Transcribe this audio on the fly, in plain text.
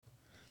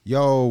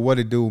Yo, what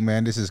it do,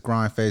 man? This is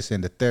Grindface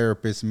and the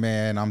Therapist,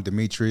 man. I'm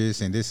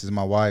Demetrius, and this is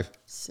my wife.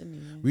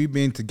 Simeon. We've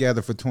been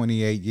together for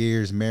 28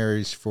 years,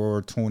 marriage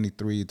for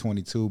 23 or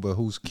 22, but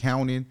who's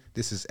counting?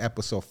 This is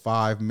episode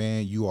 5,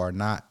 man. You are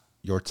not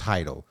your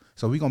title.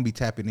 So we're going to be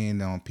tapping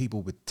in on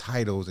people with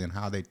titles and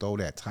how they throw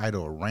that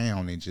title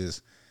around and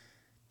just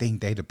think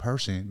they the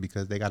person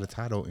because they got a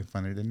title in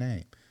front of the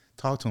name.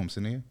 Talk to them,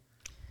 Sania.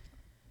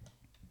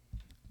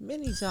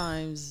 Many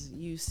times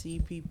you see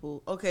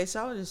people. Okay,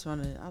 so I just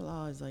want to. I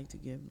always like to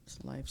give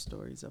life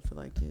stories. I feel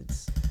like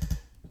it's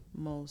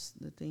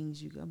most the things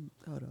you.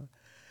 Hold on.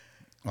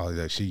 Oh,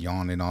 yeah, she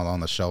yawning all on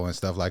the show and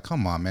stuff. Like,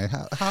 come on, man.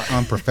 How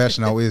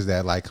unprofessional is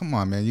that? Like, come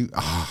on, man.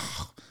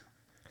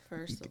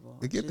 First of all,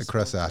 Get the just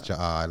crust woke out up. your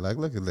eye. Like,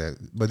 look at that.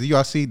 But do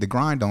y'all see the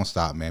grind don't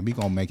stop, man. We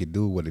gonna make it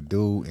do what it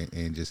do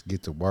and just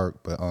get to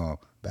work. But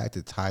back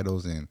to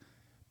titles and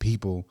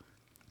people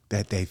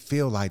that they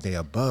feel like they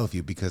above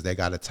you because they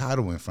got a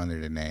title in front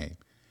of their name.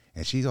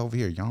 And she's over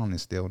here yawning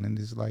still, and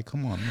it's like,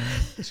 come on, man.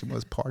 She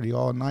must party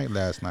all night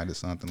last night or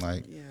something.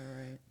 Like, Yeah,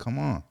 right. come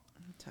on.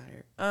 I'm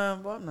tired.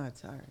 Well, I'm not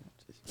tired.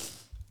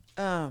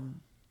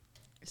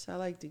 So I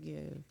like to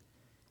give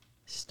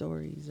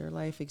stories or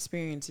life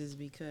experiences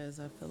because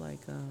I feel like,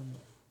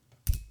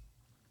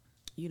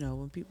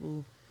 when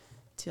people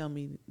tell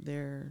me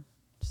their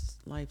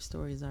life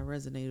stories, I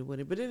resonated with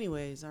it. But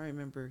anyways, I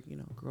remember,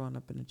 growing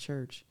up in the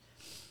church,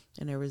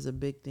 and there was a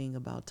big thing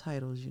about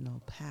titles,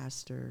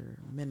 pastor,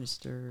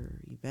 minister,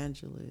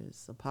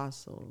 evangelist,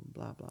 apostle,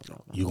 blah, blah, blah,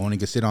 blah. You only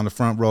can sit on the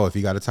front row if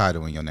you got a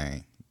title in your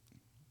name.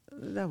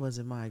 That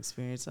wasn't my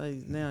experience.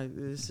 Now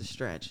it's a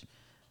stretch.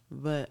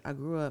 But I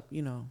grew up,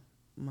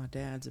 my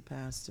dad's a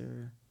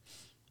pastor.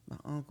 My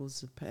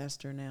uncle's a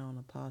pastor now, an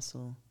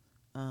apostle.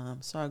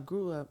 So I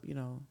grew up,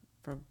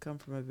 come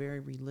from a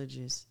very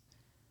religious,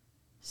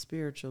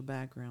 spiritual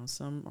background.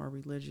 Some are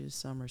religious,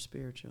 some are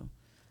spiritual.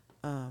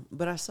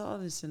 But I saw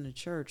this in the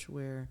church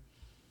where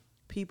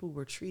people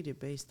were treated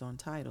based on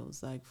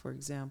titles. Like, for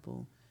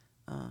example,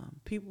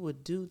 people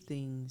would do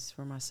things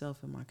for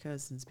myself and my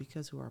cousins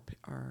because who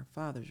our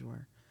fathers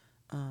were.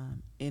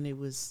 And it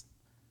was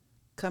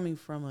coming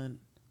from an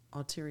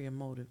ulterior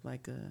motive,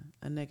 like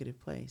a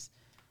negative place.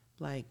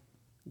 Like,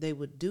 they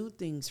would do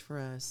things for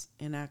us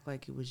and act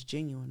like it was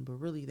genuine, but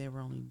really they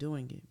were only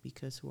doing it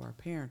because who our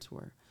parents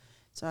were.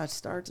 So I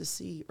started to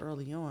see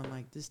early on,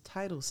 like, this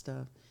title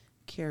stuff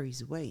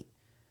carries weight.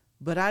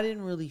 But I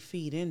didn't really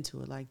feed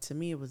into it. Like, to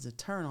me, it was a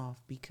turnoff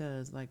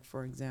because, like,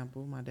 for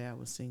example, my dad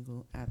was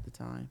single at the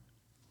time.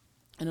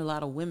 And a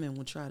lot of women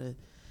would try to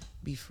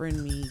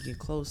befriend me, get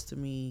close to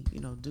me,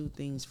 do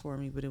things for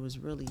me. But it was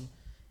really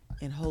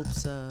in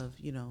hopes of,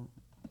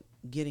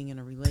 getting in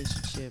a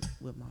relationship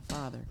with my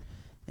father.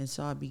 And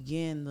so I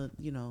began,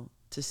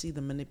 to see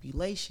the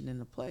manipulation in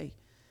the play.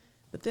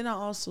 But then I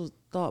also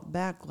thought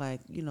back, like,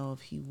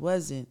 if he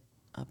wasn't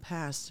a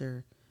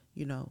pastor,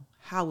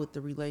 how would the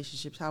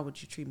relationships, how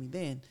would you treat me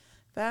then?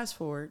 Fast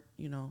forward,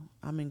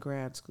 I'm in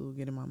grad school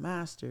getting my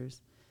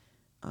master's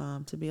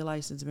to be a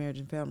licensed marriage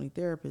and family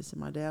therapist.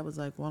 And my dad was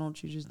like, why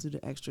don't you just do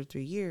the extra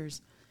 3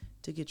 years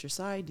to get your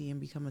PsyD and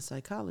become a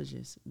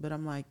psychologist? But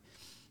I'm like,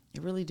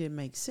 it really didn't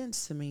make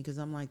sense to me because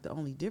I'm like, the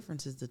only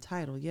difference is the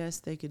title. Yes,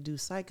 they could do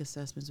psych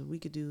assessments, but we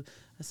could do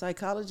a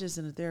psychologist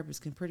and a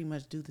therapist can pretty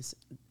much do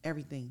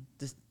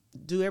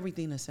do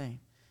everything the same,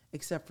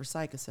 except for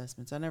psych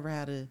assessments. I never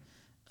had a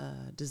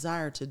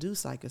desire to do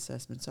psych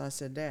assessments, so I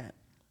said that.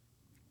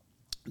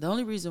 The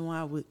only reason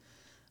why I would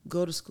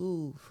go to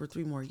school for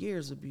 3 more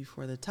years would be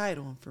for the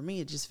title, and for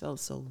me, it just felt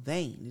so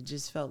vain. It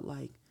just felt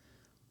like,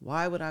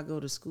 why would I go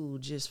to school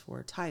just for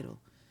a title?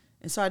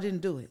 And so I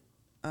didn't do it.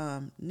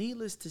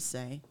 Needless to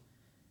say,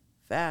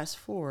 fast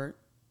forward,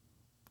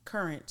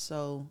 current.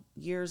 So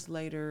years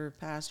later,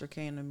 pastor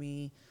came to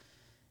me,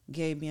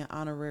 gave me an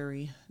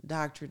honorary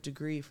doctorate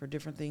degree for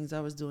different things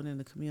I was doing in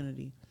the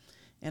community.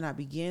 And I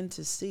began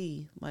to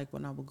see, like,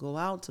 when I would go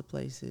out to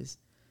places,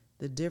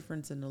 the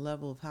difference in the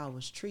level of how I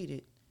was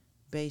treated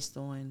based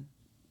on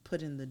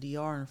putting the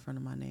DR in front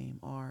of my name.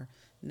 Or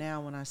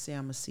now when I say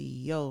I'm a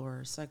CEO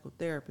or a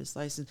psychotherapist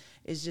license,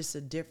 it's just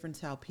a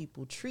difference how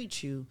people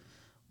treat you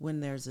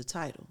when there's a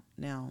title.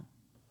 Now,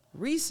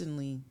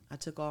 recently, I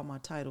took all my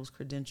titles,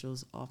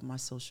 credentials off my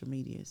social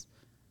medias.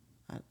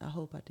 I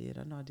hope I did.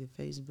 I know I did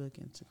Facebook,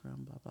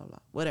 Instagram, blah, blah, blah,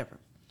 whatever.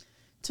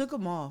 Took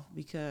them off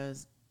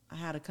because I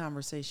had a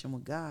conversation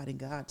with God, and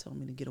God told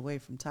me to get away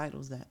from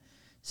titles, that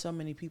so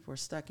many people are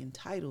stuck in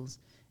titles,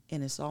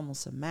 and it's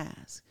almost a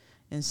mask.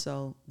 And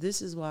so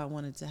this is why I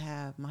wanted to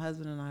have, my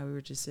husband and I, we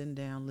were just sitting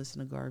down,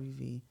 listening to Garvey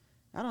V.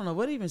 I don't know,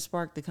 what even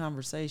sparked the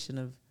conversation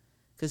of,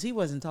 because he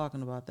wasn't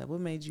talking about that.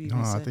 What made you No,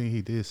 even I say? think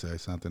he did say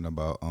something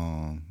about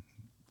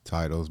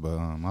titles, but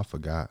I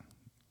forgot.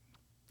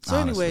 So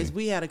Honestly. anyways,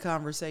 we had a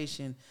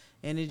conversation,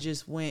 and it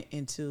just went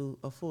into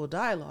a full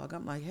dialogue.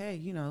 I'm like,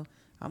 hey,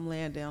 I'm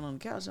laying down on the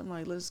couch. I'm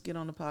like, let's get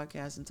on the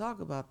podcast and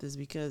talk about this,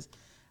 because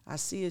I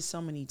see it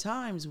so many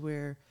times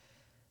where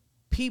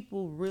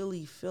people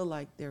really feel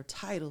like their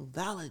title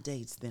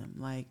validates them.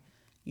 Like,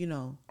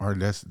 Or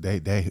that's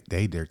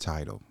they their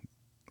title.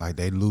 like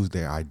they lose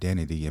their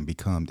identity and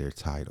become their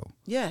title.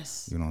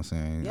 Yes. You know what I'm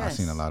saying? Yes. I've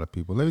seen a lot of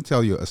people. Let me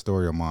tell you a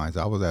story of mine.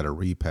 I was at a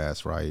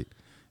repast, right?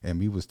 And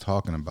we was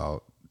talking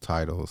about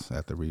titles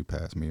at the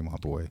repast, me and my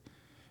boy.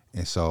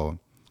 And so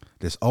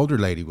this older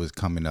lady was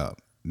coming up.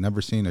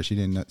 Never seen her. She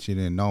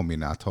didn't know me.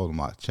 And I told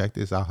him, check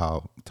this out,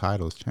 how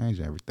titles change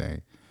and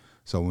everything.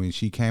 So when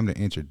she came to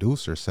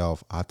introduce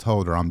herself, I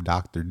told her I'm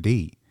Dr.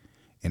 D.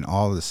 And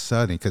all of a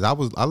sudden, because I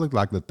looked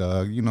like the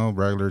thug, you know,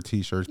 regular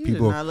T-shirts. You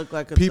People, did not look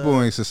like a people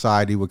thug. in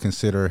society would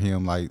consider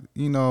him like,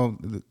 you know,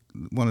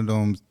 one of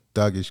them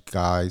thuggish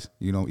guys.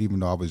 You know,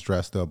 even though I was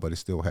dressed up, but it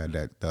still had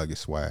that thuggish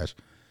swag.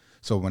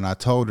 So when I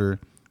told her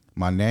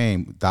my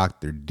name,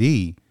 Dr.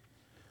 D,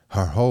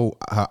 her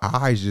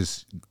eyes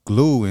just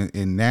glue,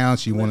 and now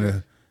she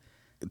wanted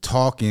to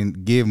talk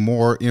and give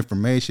more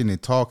information and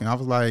talk. And I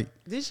was like,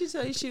 did she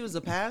tell you she was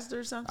a pastor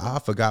or something? I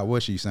forgot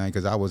what she's saying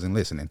because I wasn't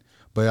listening.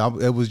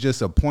 But it was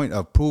just a point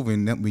of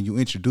proving that when you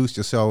introduce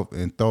yourself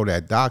and throw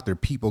that doctor,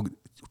 people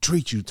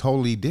treat you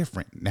totally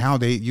different. Now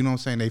they, you know what I'm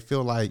saying, they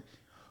feel like,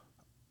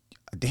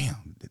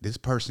 damn, this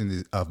person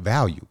is of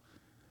value.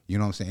 You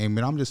know what I'm saying? I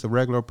mean, I'm just a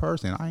regular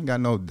person. I ain't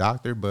got no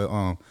doctor, but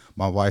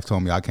my wife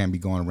told me I can't be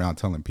going around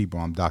telling people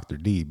I'm Dr.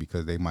 D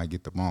because they might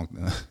get the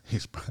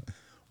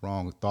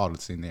wrong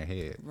thoughts in their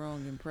head.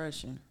 Wrong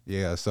impression.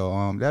 Yeah,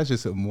 so that's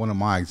just one of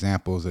my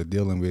examples of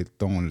dealing with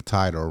throwing the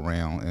title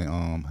around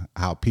and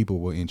how people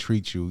will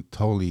entreat you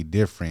totally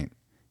different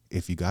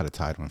if you got a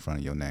title in front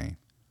of your name.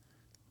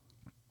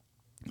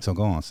 So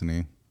go on,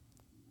 Sunil.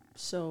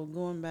 So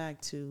going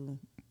back to,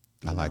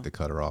 I like to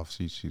cut her off.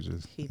 She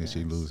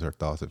lose her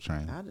thoughts of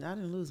train. I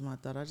didn't lose my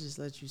thought. I just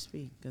let you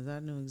speak because I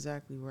knew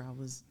exactly where I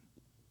was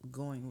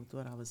going with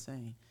what I was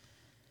saying.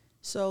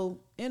 So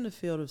in the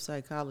field of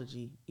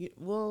psychology,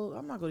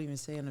 I'm not going to even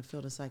say in the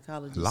field of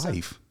psychology.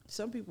 Life.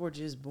 Some people are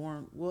just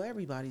born,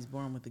 everybody's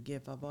born with a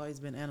gift. I've always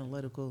been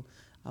analytical.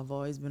 I've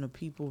always been a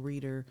people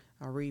reader.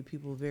 I read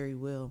people very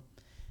well.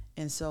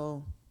 And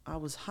so I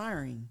was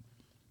hiring.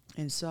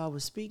 And so I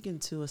was speaking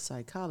to a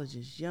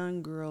psychologist,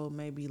 young girl,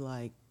 maybe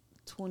like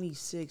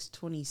 26,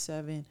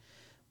 27.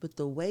 But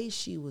the way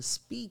she was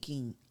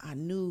speaking, I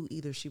knew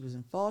either she was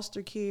in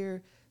foster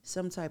care,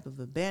 some type of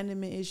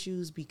abandonment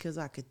issues, because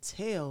I could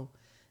tell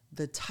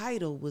the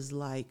title was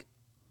like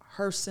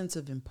her sense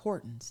of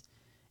importance.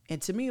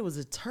 And to me, it was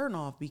a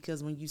turnoff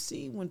because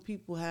when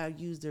people have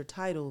used their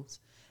titles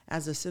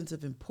as a sense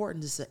of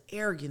importance, it's an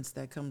arrogance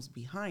that comes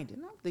behind it.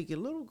 And I'm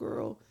thinking, little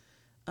girl,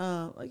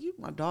 like you,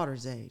 my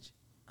daughter's age.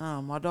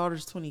 My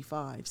daughter's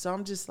 25. So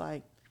I'm just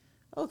like,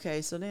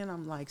 okay. So then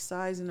I'm like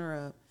sizing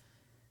her up,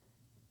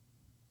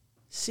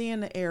 seeing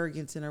the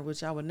arrogance in her,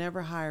 which I would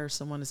never hire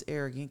someone that's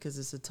arrogant because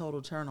it's a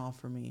total turnoff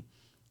for me.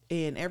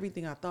 And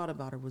everything I thought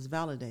about her was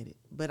validated.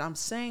 But I'm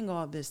saying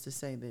all this to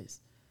say this.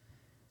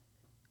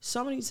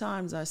 So many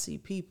times I see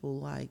people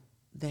like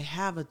they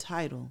have a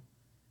title,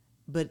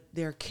 but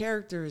their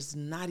character is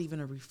not even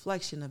a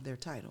reflection of their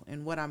title.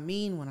 And what I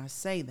mean when I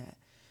say that,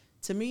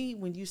 to me,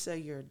 when you say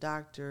you're a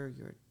doctor,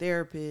 you're a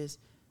therapist,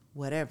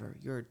 whatever,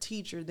 you're a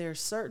teacher, there are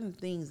certain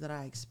things that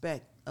I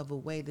expect of a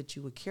way that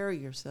you would carry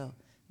yourself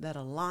that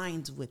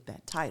aligns with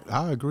that title.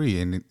 I agree.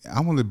 And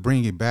I want to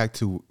bring it back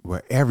to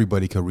where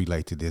everybody can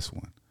relate to this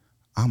one.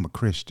 I'm a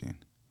Christian.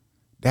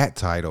 That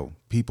title,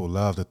 people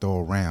love to throw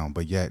around,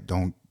 but yet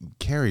don't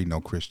carry no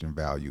Christian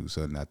values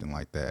or nothing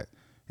like that.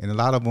 And a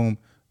lot of them,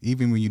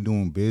 even when you're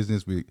doing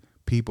business with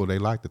people, they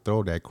like to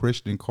throw that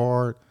Christian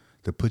card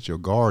to put your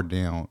guard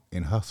down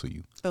and hustle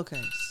you.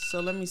 Okay,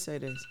 so let me say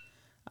this.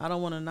 I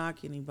don't want to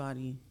knock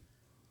anybody.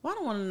 Well, I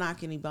don't want to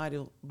knock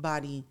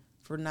anybody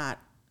for not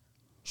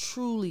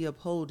truly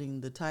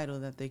upholding the title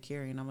that they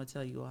carry, and I'm going to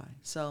tell you why.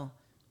 So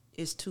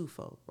it's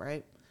twofold,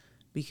 right?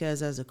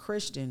 Because as a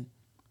Christian,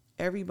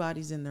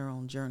 everybody's in their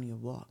own journey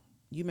of walk.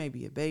 You may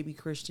be a baby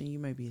Christian, you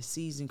may be a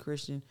seasoned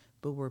Christian,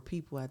 but we're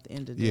people at the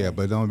end of the day. Yeah,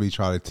 but don't be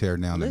trying to tear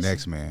down the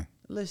next man.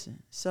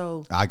 Listen,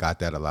 so I got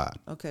that a lot.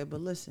 Okay, but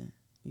listen,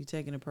 you're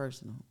taking it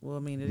personal. Well, I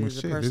mean, it is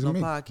a personal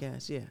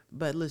podcast, yeah.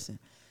 But listen,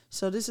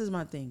 so this is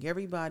my thing.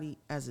 Everybody,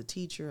 as a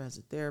teacher, as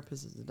a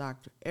therapist, as a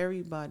doctor,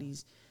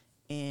 everybody's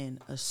in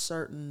a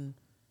certain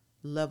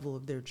level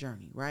of their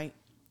journey, right?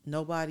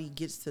 Nobody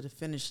gets to the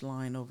finish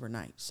line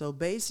overnight. So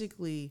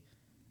basically,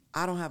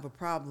 I don't have a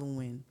problem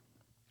when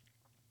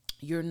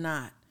you're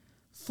not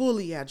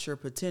fully at your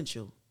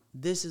potential.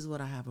 This is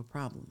what I have a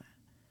problem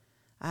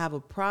at. I have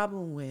a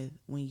problem with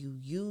when you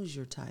use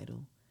your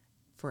title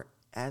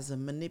as a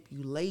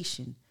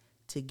manipulation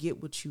to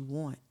get what you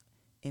want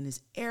and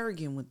is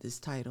arrogant with this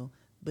title,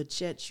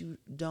 but yet you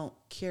don't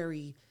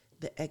carry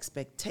the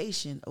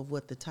expectation of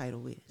what the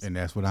title is. And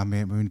that's what I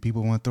meant when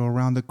people want to throw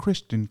around the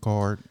Christian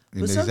card.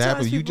 And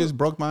exactly, you just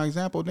broke my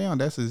example down.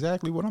 That's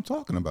exactly what I'm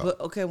talking about. But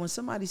okay, when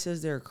somebody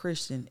says they're a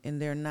Christian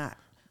and they're not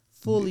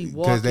fully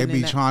walking, because they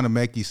be trying to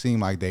make you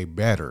seem like they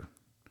better.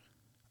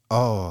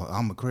 Oh,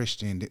 I'm a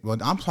Christian. Well,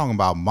 I'm talking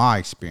about my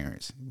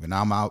experience. When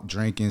I'm out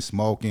drinking,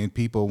 smoking,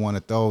 people want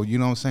to throw, you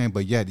know what I'm saying?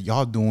 But yet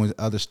y'all doing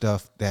other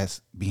stuff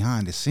that's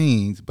behind the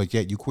scenes, but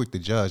yet you quick to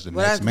judge the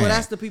next man. Well,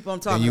 that's the people I'm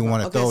talking about. And you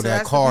want to throw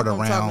that card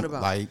around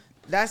like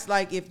That's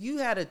like if you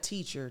had a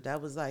teacher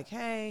that was like,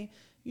 hey,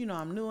 you know,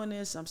 I'm new in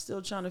this. I'm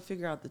still trying to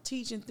figure out the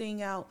teaching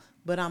thing out,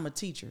 but I'm a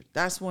teacher.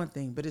 That's one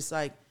thing. But it's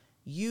like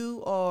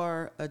you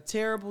are a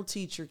terrible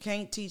teacher,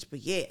 can't teach, but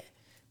yeah,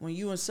 when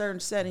you in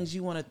certain settings,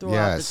 you want to throw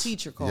out the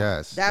teacher card.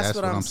 Yes, that's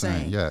what I'm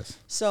saying. Yes.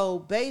 So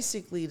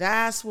basically,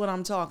 that's what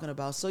I'm talking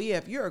about. So yeah,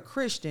 if you're a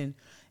Christian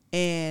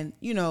and,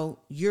 you know,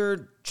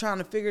 you're trying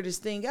to figure this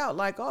thing out,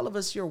 like all of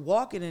us, you're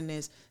walking in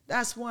this,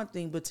 that's one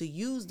thing. But to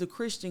use the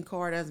Christian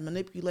card as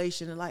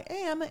manipulation and like,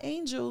 hey, I'm an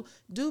angel,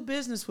 do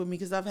business with me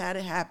because I've had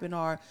it happen.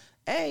 Or,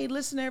 hey,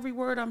 listen to every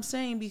word I'm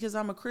saying because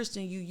I'm a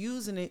Christian. You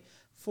using it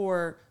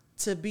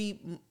to be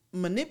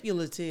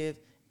manipulative,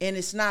 and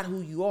it's not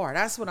who you are.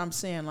 That's what I'm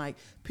saying. Like,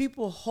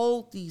 people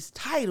hold these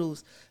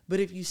titles,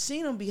 but if you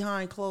seen them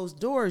behind closed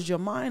doors, your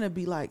mind will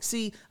be like,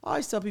 see, I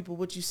always tell people,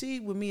 what you see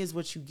with me is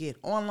what you get.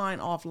 Online,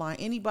 offline.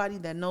 Anybody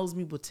that knows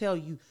me will tell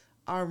you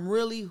I'm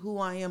really who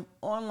I am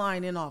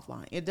online and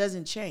offline. It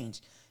doesn't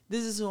change.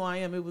 This is who I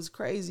am. It was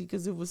crazy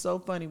because it was so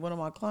funny. One of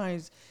my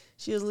clients,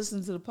 she was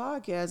listening to the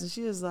podcast and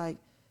she was like,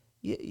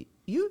 you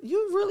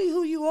really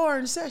who you are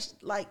in session.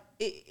 Like,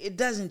 it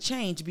doesn't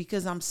change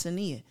because I'm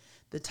Sania.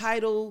 The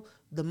title,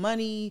 the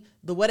money,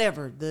 the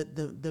whatever,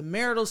 the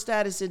marital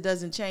status, it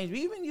doesn't change. But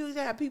even you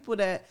have people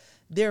that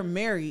they're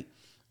married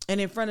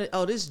and in front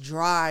of, this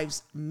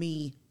drives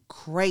me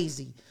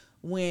crazy.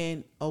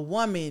 When a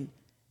woman,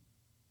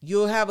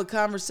 you'll have a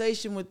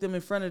conversation with them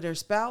in front of their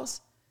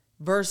spouse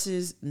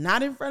versus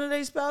not in front of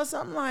their spouse.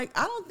 I'm like,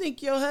 I don't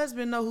think your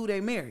husband know who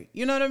they married.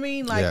 You know what I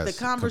mean? Like, yes,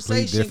 the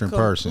conversation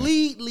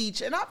completely.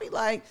 And I'll be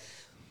like,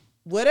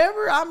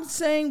 whatever I'm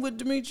saying with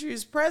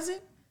Demetrius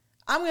present,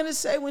 I'm going to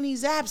say when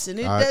he's absent.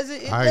 It doesn't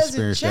change. I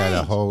experienced that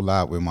a whole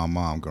lot with my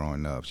mom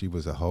growing up. She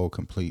was a whole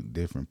complete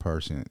different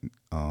person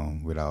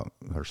without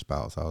her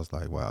spouse. I was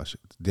like, wow,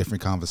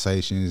 different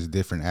conversations,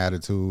 different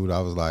attitude.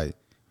 I was like,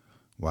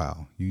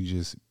 wow,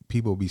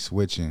 people be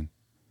switching.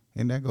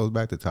 And that goes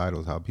back to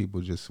titles, how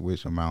people just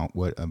switch around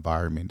what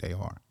environment they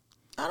are.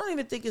 I don't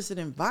even think it's an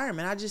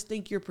environment. I just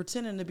think you're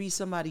pretending to be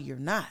somebody you're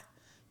not.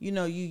 You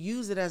know, you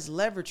use it as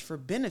leverage for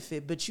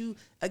benefit, but you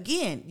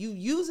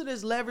use it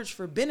as leverage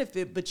for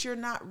benefit, but you're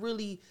not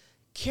really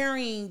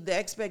carrying the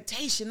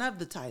expectation of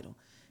the title.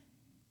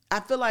 I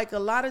feel like a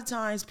lot of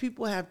times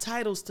people have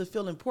titles to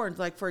feel important.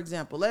 Like, for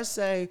example, let's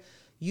say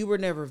you were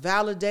never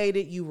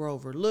validated, you were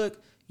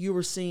overlooked, you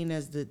were seen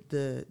as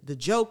the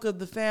joke of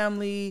the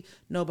family,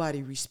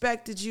 nobody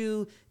respected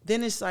you.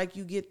 Then it's like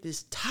you get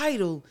this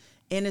title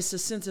and it's a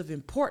sense of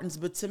importance.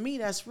 But to me,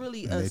 that's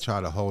really they try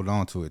to hold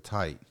on to it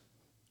tight.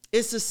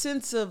 It's a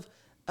sense of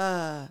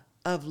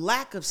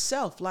lack of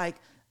self, like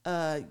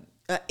an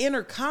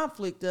inner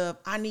conflict of,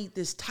 I need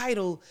this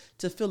title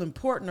to feel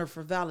important or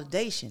for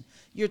validation.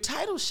 Your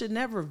title should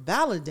never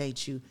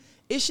validate you.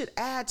 It should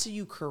add to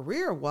you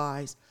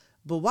career-wise.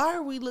 But why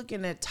are we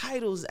looking at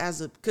titles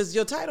because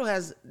your title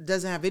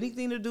doesn't have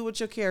anything to do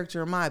with your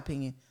character, in my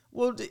opinion.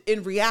 Well,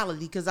 in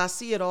reality, because I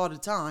see it all the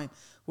time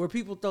where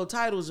people throw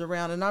titles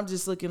around and I'm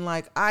just looking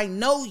like, I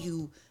know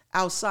you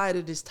outside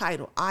of this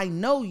title. I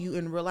know you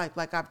in real life.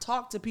 Like, I've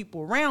talked to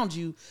people around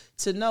you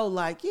to know,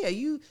 like, yeah,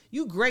 you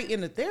great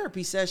in a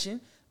therapy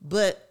session,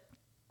 but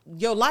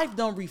your life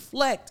don't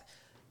reflect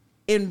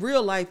in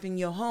real life in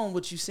your home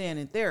what you saying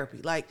in therapy.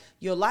 Like,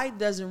 your life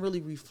doesn't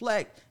really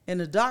reflect in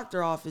the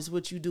doctor office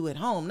what you do at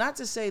home. Not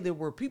to say that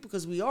we're people,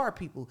 because we are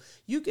people.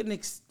 You can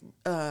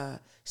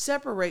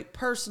separate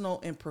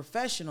personal and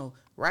professional,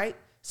 right?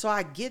 So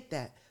I get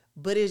that.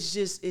 But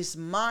it's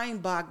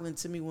mind-boggling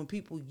to me when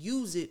people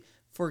use it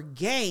for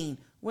gain,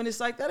 when it's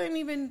like, that ain't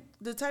even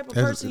the type of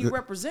person you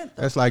represent,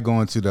 though. That's like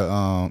going to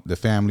the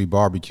family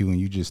barbecue and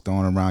you just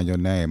throwing around your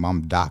name.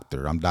 I'm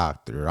doctor,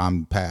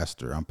 I'm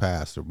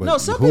pastor. But no,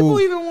 some people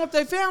even want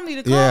their family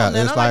to call them.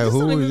 Yeah, it's like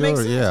who is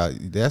yours? Yeah,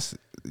 that's,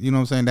 you know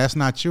what I'm saying? That's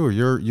not you.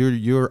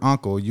 You're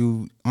uncle,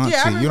 you auntie.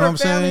 Yeah, I remember you know what I'm a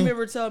family saying?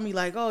 member telling me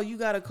like, oh, you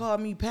got to call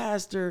me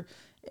pastor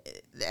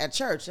at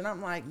church. And I'm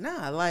like,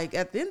 nah, like,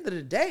 at the end of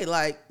the day,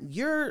 like,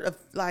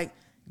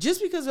 just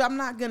because I'm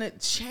not going to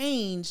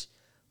change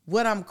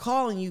what I'm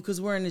calling you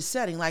because we're in this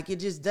setting, like, it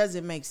just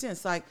doesn't make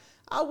sense. Like,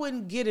 I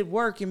wouldn't get at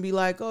work and be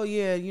like, oh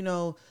yeah, you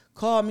know,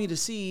 call me the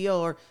CEO,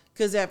 or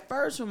because at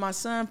first when my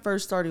son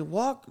first started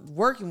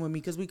working with me,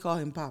 because we call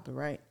him Papa,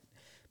 right?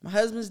 My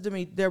husband's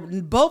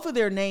Demetrius. Both of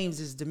their names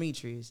is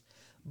Demetrius,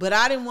 but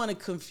I didn't want to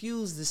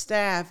confuse the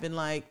staff and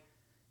like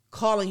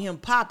calling him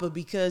Papa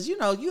because, you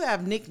know, you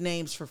have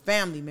nicknames for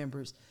family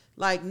members.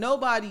 Like,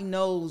 nobody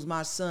knows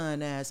my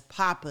son as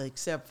Papa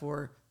except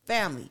for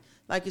family.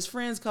 Like, his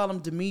friends call him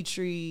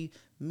Dimitri,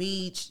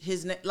 Meech,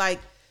 his name. Like,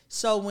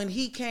 so when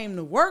he came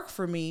to work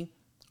for me,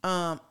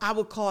 I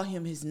would call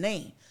him his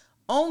name,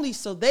 only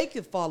so they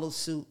could follow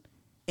suit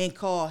and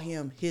call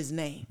him his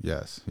name.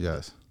 Yes.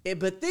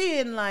 But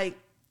then, like,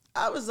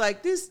 I was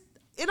like, it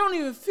don't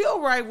even feel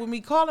right with me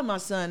calling my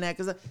son that,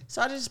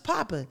 so I just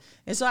Papa.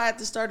 And so I had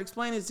to start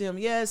explaining to him,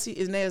 yes,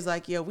 his name is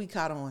like, yeah, we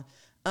caught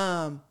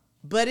on.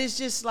 But it's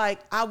just like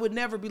I would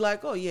never be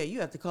like, oh yeah, you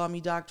have to call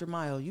me Dr.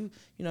 Mile. You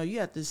know, you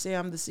have to say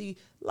I'm the C.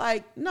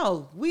 Like,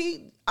 no,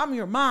 I'm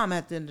your mom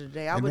at the end of the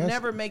day. I would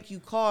never make you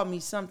call me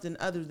something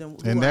other than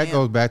who and that I am.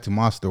 goes back to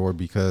my story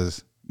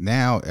because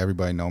now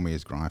everybody know me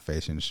as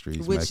Grindface in the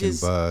streets, Which making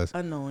is buzz.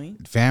 annoying.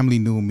 Family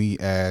knew me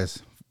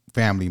as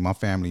family, my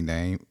family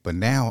name, but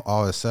now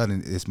all of a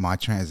sudden it's my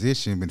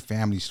transition when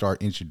family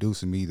start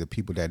introducing me to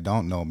people that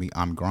don't know me.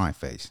 I'm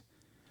Grindface.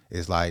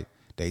 It's like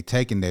they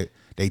taking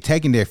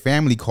their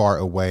family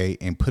card away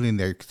and putting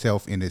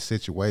themselves in this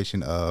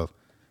situation of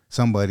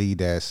somebody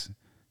that's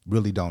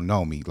really don't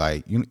know me.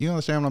 Like you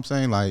understand what I'm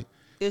saying? Like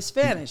it's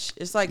Spanish.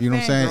 It's like you know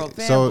what I'm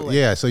saying. So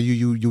yeah, so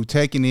you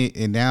taking it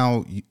and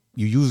now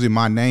you using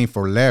my name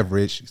for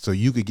leverage so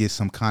you could get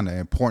some kind of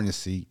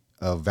importancy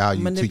of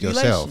value to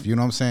yourself. You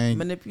know what I'm saying?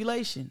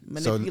 Manipulation.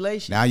 So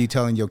now you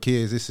telling your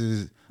kids this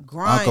is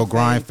Uncle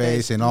Grindface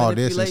Grindface and all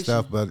this and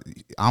stuff, but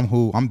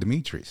I'm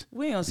Demetrius.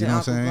 We ain't gonna say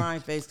Uncle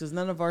Grindface because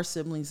none of our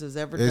siblings has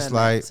ever done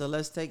that. So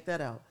let's take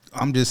that out.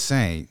 I'm just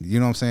saying, you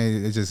know what I'm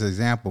saying? It's just an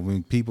example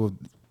when people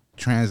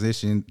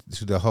transition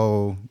to the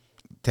whole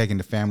taking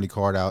the family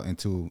card out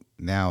into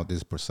now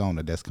this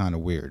persona. That's kind of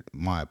weird,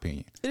 in my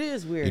opinion. It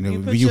is weird. You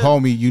know, you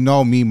hold me, you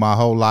know me my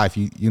whole life.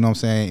 You know what I'm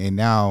saying? And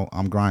now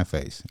I'm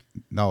Grindface.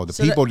 No, the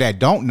people that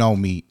don't know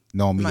me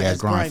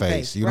as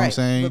Grindface. You know what I'm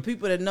saying? But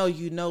people that know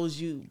you knows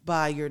you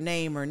by your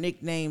name or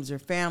nicknames or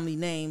family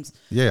names.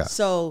 Yeah.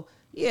 So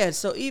yeah,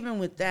 so even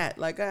with that,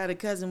 like I had a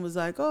cousin was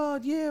like, oh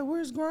yeah,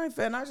 where's Grindface?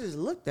 And I just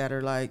looked at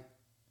her like,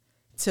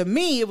 to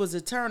me it was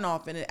a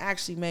turnoff, and it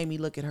actually made me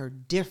look at her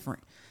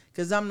different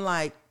because I'm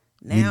like,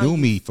 now you knew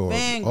me for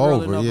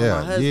over my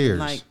husband. Years.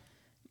 Like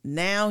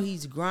now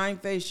he's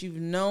Grindface. You've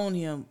known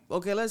him.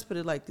 Okay, let's put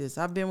it like this.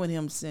 I've been with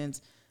him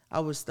since I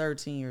was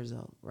 13 years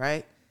old,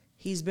 right?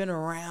 He's been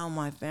around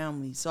my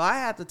family. So I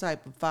had the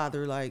type of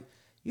father, like,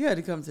 you had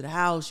to come to the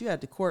house. You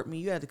had to court me.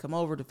 You had to come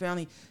over to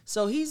family.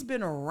 So he's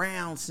been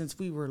around since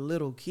we were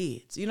little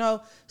kids, you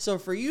know? So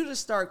for you to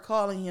start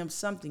calling him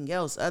something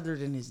else other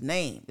than his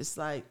name, it's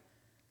like,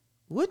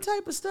 what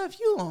type of stuff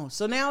you on?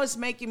 So now it's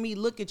making me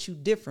look at you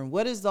different.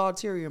 What is the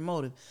ulterior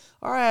motive?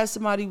 Or I had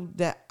somebody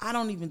that I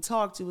don't even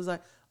talk to was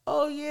like,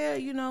 oh yeah,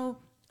 you know,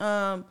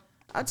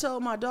 I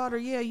told my daughter,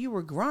 yeah, you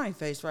were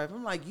Grindface, right?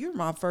 I'm like, you're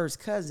my first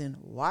cousin.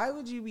 Why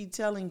would you be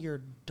telling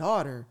your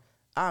daughter?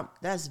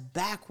 That's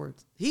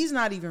backwards. He's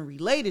not even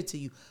related to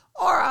you.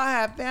 Or I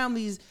have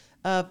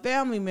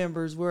family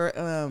members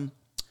where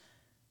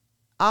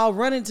I'll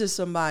run into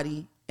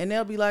somebody and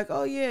they'll be like,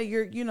 oh yeah,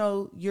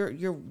 you're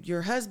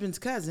your husband's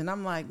cousin.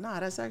 I'm like, nah,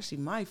 that's actually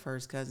my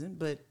first cousin,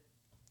 but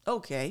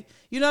okay.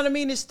 You know what I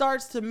mean? It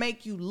starts to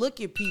make you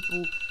look at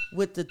people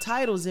with the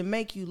titles and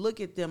make you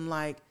look at them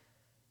like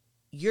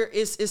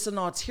it's an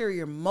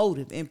ulterior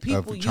motive, and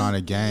people trying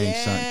to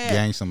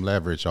gain some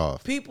leverage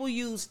off. People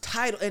use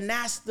title, and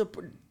that's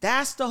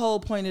the whole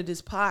point of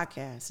this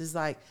podcast. Is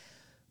like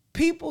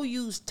people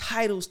use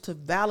titles to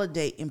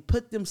validate and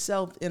put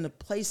themselves in a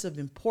place of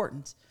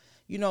importance.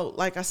 You know,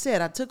 like I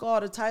said, I took all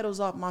the titles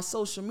off my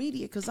social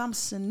media because I'm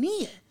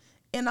Sania.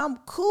 And I'm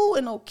cool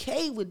and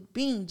okay with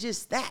being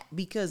just that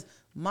because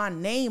my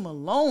name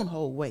alone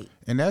hold weight.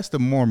 And that's the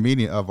more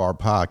meaning of our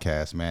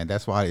podcast, man.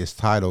 That's why it's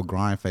titled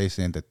Grindface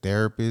and the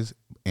Therapist.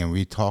 And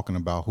we're talking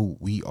about who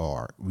we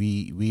are.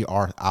 We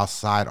are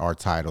outside our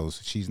titles.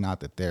 She's not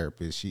the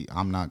therapist.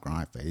 I'm not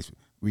Grindface.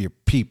 We are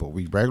people.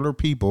 We regular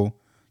people,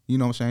 you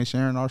know what I'm saying,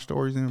 sharing our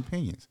stories and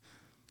opinions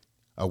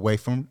away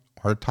from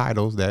her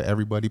titles that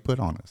everybody put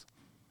on us.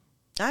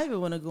 I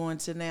even want to go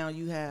into now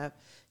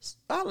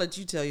I'll let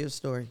you tell your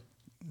story.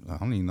 I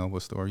don't even know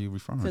what story you're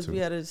referring to. Because we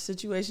had a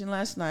situation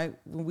last night,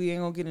 when we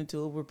ain't going to get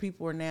into it, where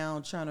people are now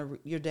trying to,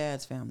 your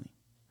dad's family.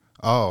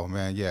 Oh,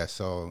 man, yeah.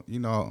 So, you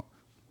know,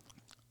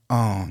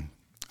 I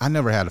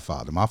never had a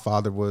father. My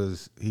father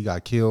he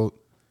got killed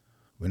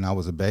when I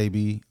was a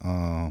baby.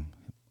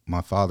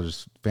 My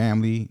father's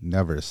family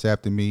never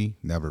accepted me,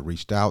 never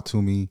reached out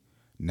to me,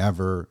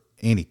 never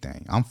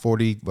anything. I'm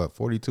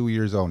 42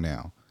 years old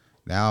now.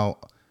 Now,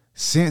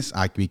 since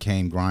I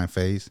became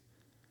Grindface,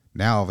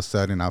 now all of a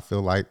sudden I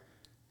feel like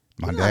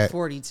You're not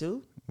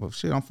 42. Well,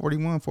 shit, I'm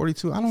 41,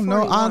 42. I don't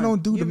know. I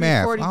don't do the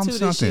math. I'm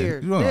something.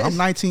 You know, I'm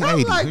 1980.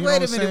 I'm like, you know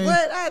wait a minute.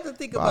 What? I had to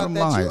think Bottom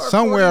about that. Line,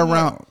 somewhere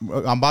around,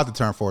 I'm about to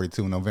turn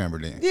 42 in November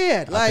then.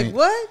 Yeah, like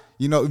what?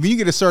 You know, when you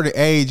get a certain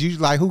age, you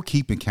like, who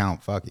keeping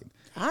count? Fuck it.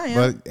 I am.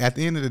 But at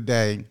the end of the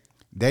day,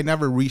 they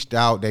never reached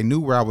out. They knew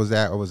where I was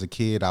at. I was a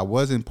kid. I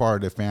wasn't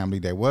part of the family.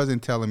 They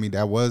wasn't telling me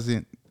I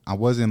wasn't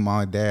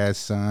my dad's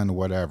son or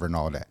whatever and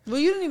all that. Well,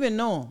 you didn't even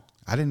know him.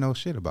 I didn't know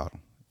shit about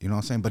him. You know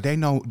what I'm saying? But they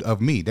know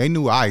of me. They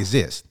knew I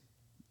exist.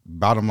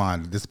 Bottom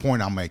line, this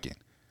point I'm making.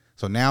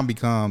 So now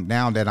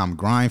that I'm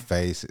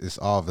Grindface, it's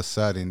all of a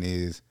sudden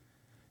is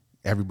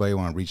everybody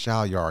want to reach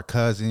out. You're our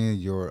cousin.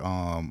 You're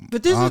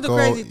But this uncle,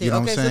 is the crazy thing. You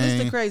know Okay, so this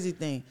is the crazy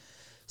thing.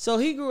 So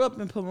he grew up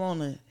in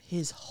Pomona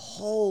his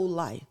whole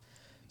life.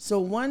 So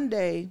one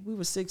day we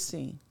were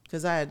 16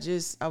 because I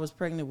was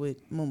pregnant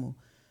with Mumu.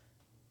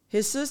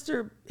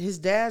 His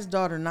dad's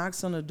daughter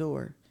knocks on the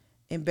door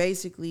and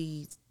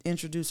basically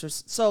introduce her.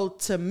 So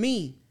to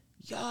me,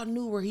 y'all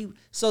knew where he.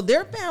 So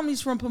their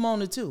family's from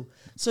Pomona too.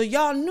 So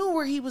y'all knew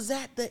where he was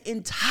at the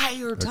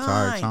entire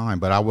time.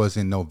 But I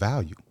wasn't no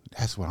value.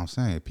 That's what I'm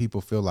saying.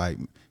 People feel like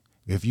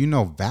if you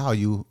know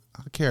value,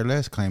 I care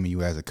less claiming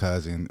you as a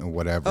cousin or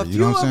whatever. You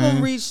know what I'm saying? A few of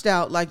them reached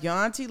out, like your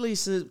auntie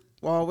Lisa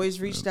always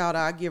reached out.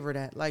 I give her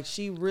that. Like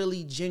she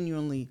really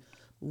genuinely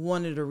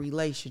wanted a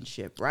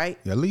relationship, right?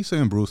 Yeah, Lisa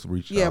and Bruce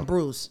reached out. Yeah,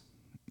 Bruce.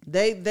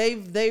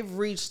 They've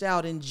reached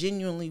out and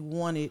genuinely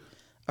wanted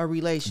a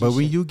relationship. But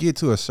when you get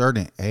to a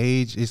certain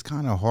age, it's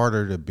kind of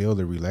harder to build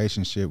a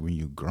relationship when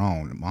you're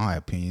grown. In my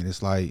opinion,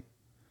 it's like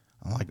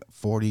I'm like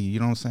 40. You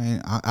know what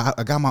I'm saying?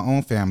 I got my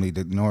own family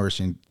to nourish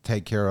and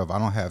take care of. I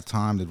don't have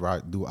time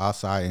to do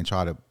outside and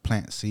try to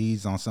plant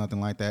seeds on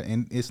something like that.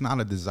 And it's not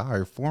a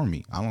desire for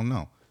me. I don't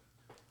know.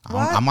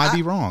 I might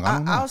be wrong. I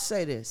don't know. I'll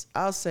say this.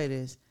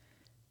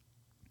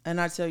 And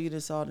I tell you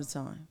this all the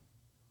time.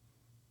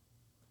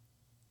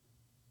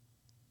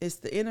 It's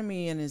the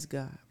enemy and it's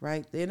God,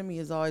 right? The enemy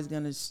is always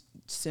going to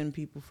send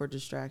people for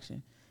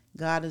distraction.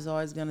 God is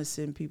always going to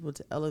send people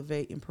to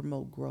elevate and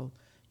promote growth.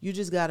 You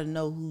just got to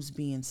know who's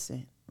being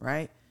sent,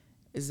 right?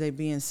 Is they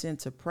being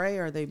sent to pray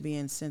or are they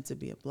being sent to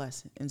be a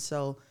blessing? And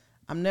so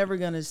I'm never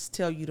going to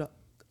tell you to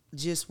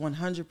just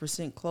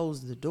 100%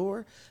 close the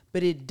door,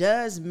 but it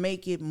does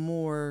make it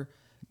more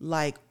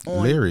like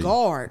on leery.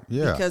 Guard.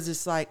 Yeah. Because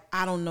it's like,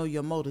 I don't know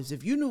your motives.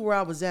 If you knew where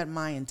I was at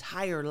my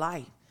entire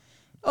life.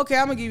 Okay,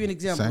 I'm going to give you an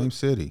example. Same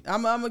city.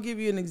 I'm going to give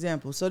you an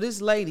example. So this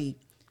lady,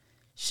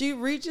 she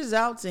reaches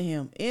out to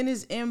him in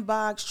his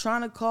inbox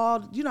trying to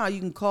call. You know how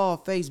you can call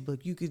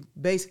Facebook. You could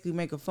basically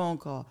make a phone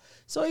call.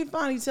 So he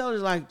finally tells her,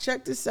 like,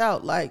 check this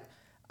out. Like,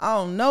 I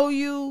don't know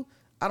you.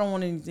 I don't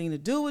want anything to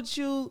do with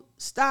you.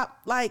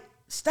 Stop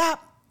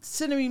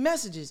sending me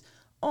messages.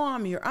 Oh,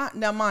 I'm your aunt.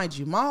 Now, mind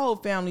you, my whole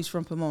family's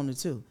from Pomona,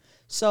 too.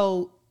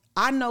 So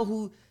I know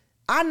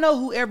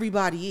who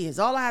everybody is.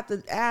 All I have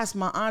to ask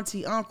my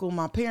auntie, uncle,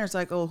 my parents,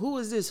 like, oh, who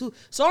is this? Who?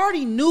 So I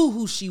already knew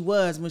who she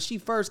was when she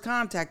first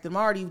contacted them.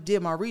 I already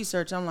did my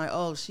research. I'm like,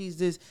 oh, she's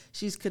this.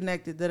 She's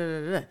connected,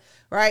 da-da-da-da.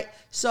 Right?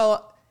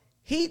 So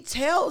he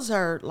tells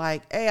her,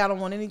 like, hey, I don't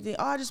want anything.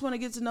 Oh, I just want to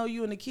get to know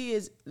you and the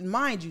kids.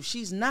 Mind you,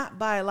 she's not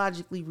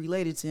biologically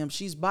related to him.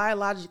 She's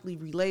biologically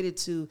related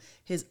to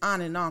his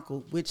aunt and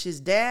uncle, which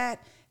his dad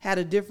had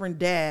a different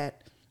dad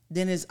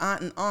than his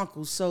aunt and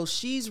uncle. So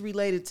she's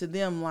related to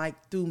them like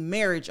through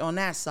marriage on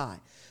that side.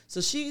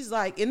 So she's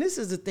like, and this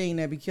is the thing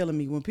that be killing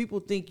me when people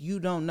think you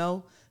don't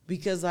know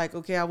because like,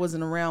 okay, I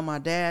wasn't around my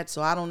dad,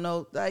 so I don't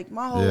know. Like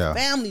my whole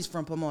family's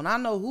from Pomona. I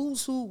know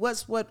who's who,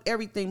 what's what,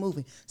 everything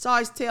moving. So I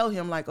always tell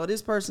him like, oh,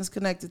 this person's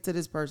connected to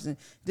this person,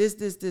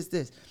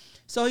 this.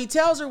 So he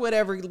tells her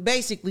whatever,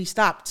 basically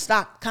stop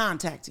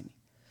contacting me.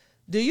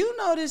 Do you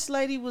know this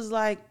lady was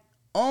like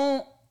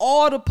on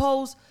all the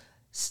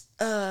posts,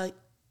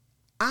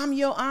 I'm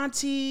your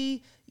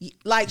auntie.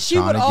 Like she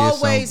would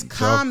always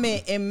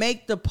comment and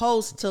make the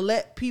post to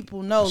let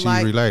people know she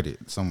like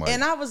related somewhere.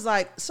 And I was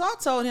like, so I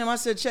told him, I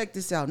said, check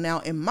this out. Now,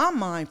 in my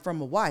mind,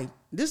 from a wife,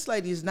 this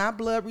lady is not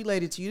blood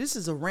related to you. This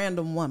is a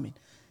random woman.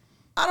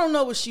 I don't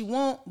know what she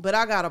want, but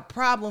I got a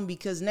problem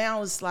because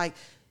now it's like,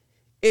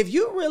 if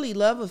you really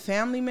love a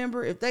family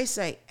member, if they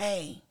say,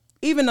 hey,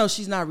 even though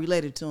she's not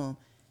related to him,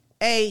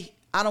 hey,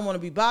 I don't want to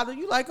be bothered.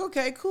 You like,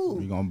 okay, cool.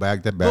 You're going to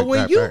back that back. But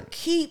when you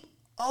keep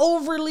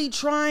overly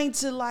trying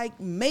to like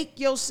make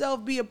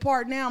yourself be a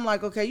part, now I'm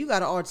like, okay, you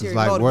got an ulterior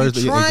motive.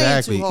 You're trying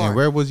exactly. too hard. And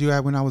where was you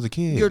at when I was a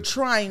kid? You're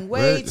trying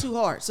way too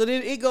hard. So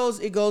then it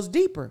goes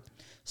deeper.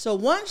 So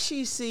once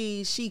she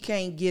sees she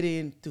can't get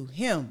in through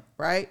him,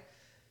 right?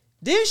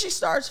 Then she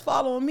starts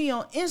following me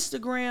on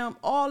Instagram,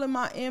 all in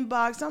my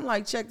inbox. I'm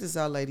like, check this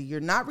out, lady.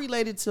 You're not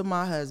related to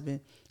my husband.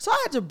 So I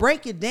had to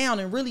break it down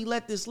and really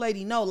let this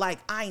lady know, like,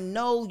 I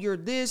know you're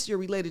this, you're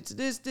related to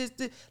this.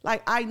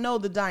 Like, I know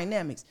the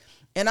dynamics.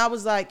 And I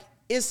was like,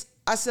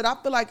 I said, I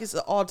feel like it's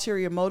an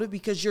ulterior motive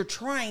because you're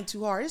trying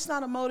too hard. It's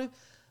not a motive.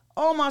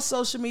 On my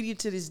social media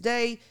to this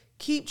day,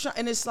 keep trying.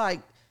 And it's like,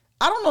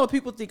 I don't know if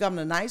people think I'm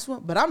the nice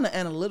one, but I'm the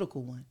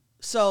analytical one.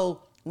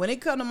 So when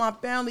it come to my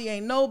family,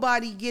 ain't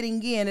nobody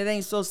getting in. It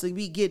ain't supposed to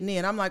be getting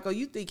in. I'm like, oh,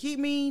 you think he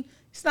mean?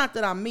 It's not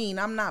that I'm mean.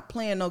 I'm not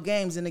playing no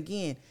games. And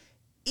again,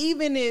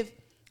 even if,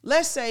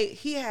 let's say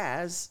he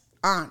has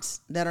aunts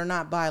that are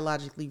not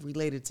biologically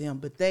related to him,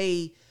 but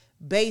they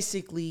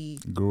basically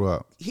grew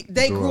up.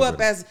 They grew up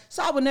as,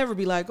 so I would never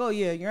be like, oh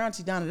yeah, your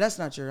auntie Donna, that's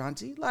not your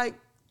auntie. Like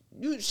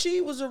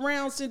she was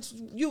around since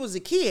you was a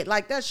kid.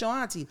 Like that's your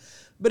auntie.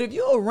 But if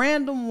you're a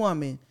random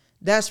woman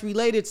that's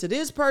related to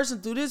this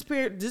person through this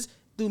period,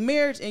 through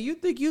marriage, and you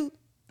think you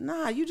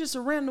just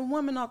a random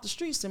woman off the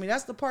streets to me.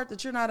 That's the part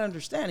that you're not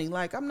understanding.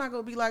 Like I'm not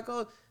gonna be like,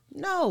 oh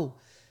no.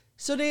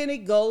 So then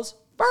it goes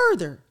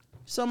further.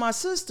 So my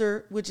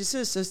sister, which is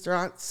his sister,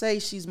 I say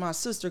she's my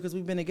sister because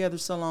we've been together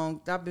so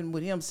long. I've been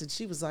with him since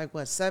she was like,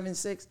 what, 7,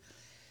 6?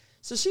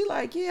 So she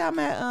like, yeah, I'm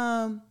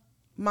at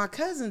my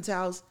cousin's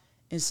house,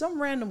 and some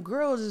random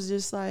girls is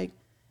just like,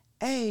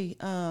 hey,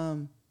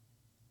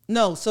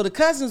 no. So the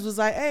cousins was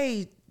like,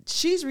 hey,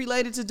 she's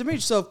related to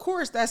Demetrius. So of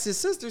course that's his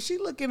sister. She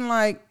looking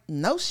like,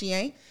 no, she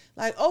ain't.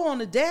 Like, oh, on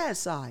the dad's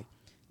side.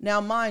 Now,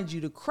 mind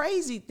you, the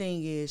crazy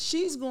thing is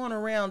she's going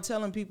around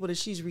telling people that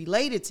she's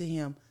related to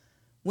him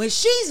when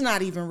she's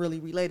not even really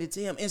related to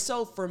him. And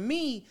so for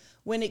me,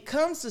 when it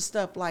comes to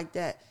stuff like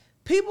that,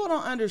 people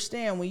don't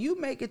understand when you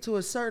make it to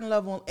a certain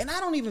level, and I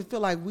don't even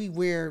feel like we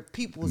where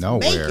people's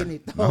making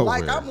it. Though.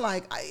 Like, I'm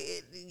like,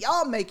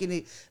 y'all making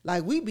it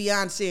like we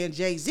Beyonce and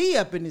Jay-Z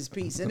up in this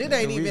piece, and it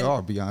ain't we even. We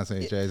are Beyonce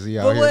and Jay-Z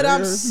out but here. what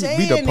I'm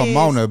saying be the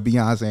Pomona is,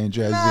 Beyonce and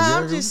Jay-Z. Nah,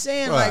 I'm just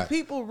saying, right. like,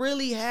 people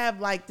really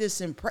have like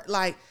this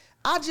like,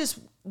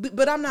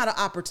 but I'm not an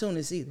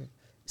opportunist either.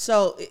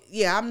 So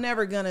yeah, I'm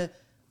never gonna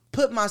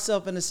put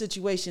myself in a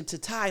situation to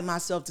tie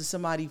myself to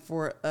somebody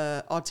for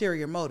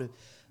ulterior motive.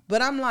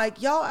 But I'm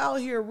like, y'all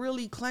out here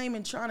really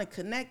claiming, trying to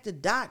connect the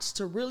dots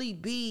to really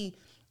be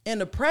in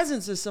the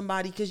presence of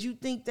somebody because you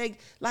think they,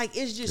 like,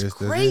 it's just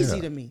crazy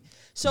to me.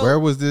 So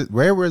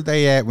where were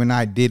they at when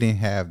I didn't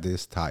have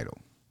this title?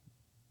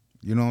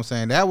 You know what I'm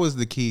saying? That was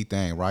the key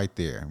thing right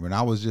there. When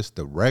I was just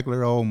a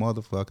regular old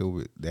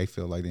motherfucker, they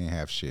feel like they didn't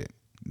have shit,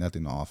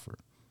 nothing to offer.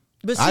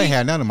 But see, I didn't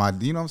have none of my,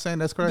 you know what I'm saying?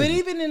 That's crazy. But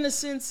even in the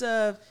sense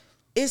of,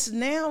 it's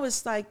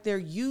like they're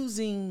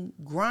using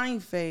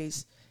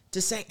Grindface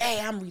to say, hey,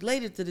 I'm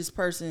related to this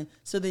person,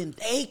 so then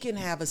they can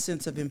have a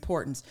sense of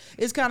importance.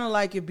 It's kind of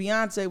like if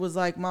Beyonce was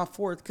like my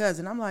fourth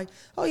cousin. I'm like,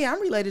 oh yeah, I'm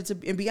related to,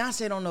 and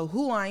Beyonce don't know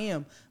who I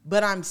am,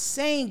 but I'm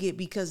saying it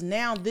because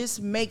now this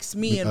makes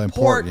me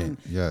important.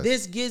 Yes.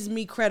 This gives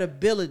me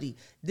credibility.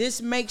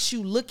 This makes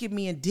you look at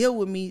me and deal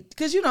with me.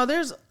 Because, you know,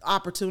 there's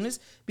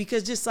opportunists,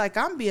 because just like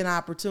I'm being an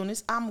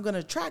opportunist, I'm going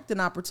to attract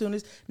an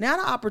opportunist. Now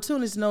the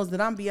opportunist knows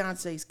that I'm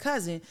Beyonce's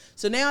cousin.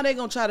 So now they're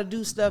going to try to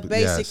do stuff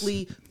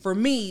basically for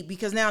me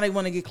because now they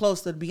want to get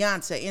close to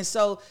Beyonce. And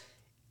so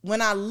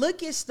when I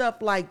look at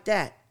stuff like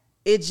that,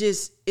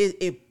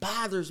 it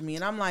bothers me.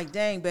 And I'm like,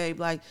 dang, babe,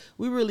 like,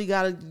 we really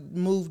got to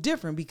move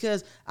different,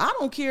 because I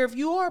don't care if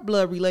you are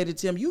blood related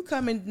to him. You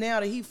coming now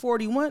that he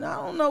 41, I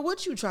don't know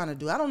what you trying to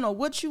do. I don't know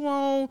what you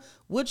own,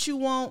 what you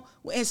want.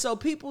 And so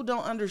people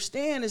don't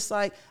understand. It's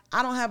like,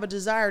 I don't have a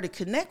desire to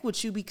connect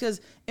with you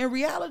because in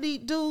reality,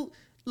 dude,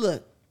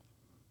 look,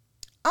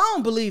 I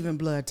don't believe in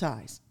blood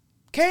ties.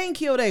 Cain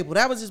killed Abel.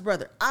 That was his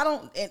brother.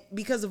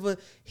 Because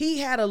he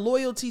had a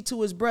loyalty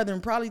to his brother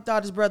and probably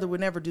thought his brother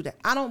would never do that.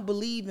 I don't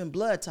believe in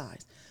blood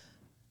ties.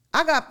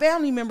 I got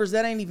family members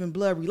that ain't even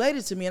blood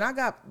related to me, and I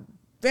got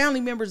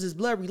family members that's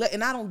blood related,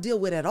 and I don't deal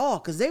with at all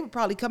because they would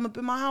probably come up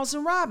in my house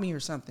and rob me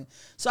or something.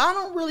 So I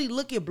don't really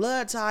look at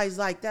blood ties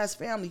like that's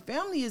family.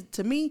 Family is,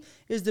 to me,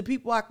 is the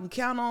people I can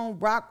count on,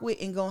 rock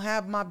with, and gonna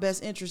have my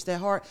best interest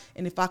at heart.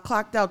 And if I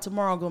clocked out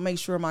tomorrow, I'm gonna make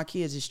sure my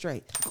kids is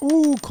straight.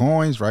 Ooh,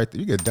 coins right there.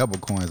 You get double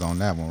coins on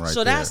that one right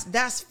there. So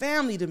that's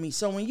family to me.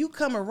 So when you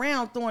come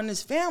around throwing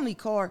this family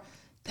card,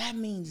 that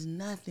means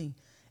nothing.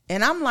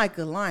 And I'm like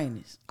a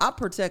lioness. I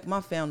protect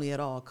my family at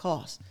all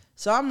costs.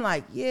 So I'm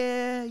like,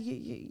 yeah.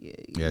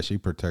 Yeah, she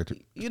protect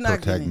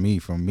me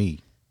from me.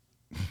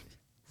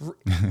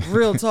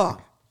 Real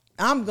talk.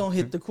 I'm going to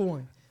hit the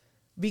coin.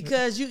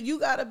 Because you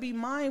got to be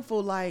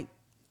mindful, like,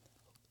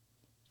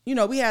 you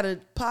know, we had a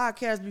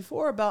podcast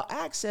before about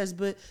access,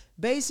 but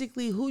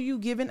basically who you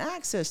giving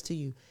access to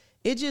you.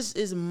 It just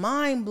is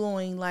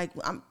mind-blowing. Like,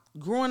 I'm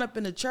growing up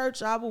in the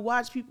church, I would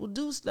watch people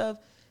do stuff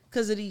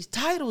because of these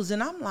titles,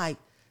 and I'm like,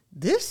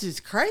 this is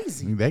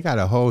crazy. They got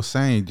a whole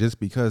saying just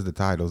because the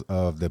titles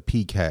of the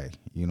PK,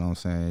 you know what I'm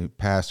saying?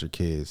 Pastor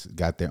kids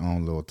got their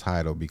own little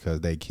title because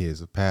they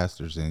kids are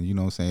pastors, and you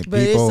know what I'm saying? But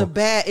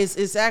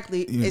it's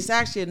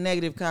actually a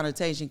negative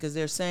connotation because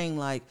they're saying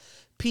like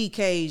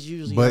PKs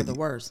usually are the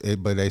worst.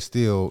 But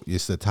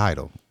it's a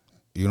title.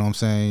 You know what I'm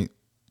saying?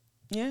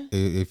 Yeah.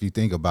 If you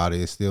think about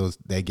it, it's still,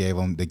 they gave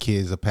them, the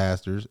kids of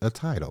pastors, a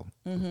title,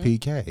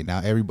 PK.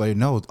 Now everybody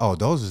knows, oh,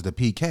 those is the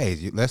PKs.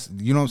 You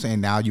know what I'm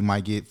saying? Now you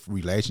might get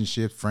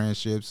relationships,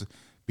 friendships,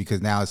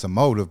 because now it's a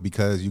motive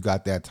because you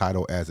got that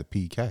title as a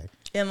PK.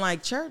 And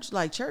like church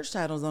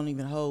titles don't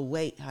even hold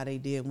weight how they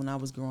did when I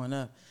was growing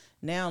up.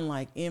 Now,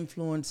 like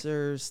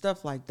influencers,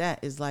 stuff like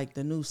that is like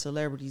the new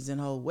celebrities and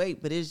hold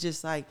weight. But it's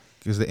just like,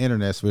 because the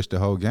internet switched the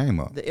whole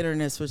game up.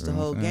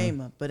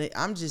 But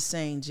I'm just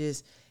saying,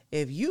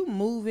 if you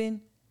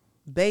moving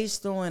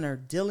based on or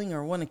dealing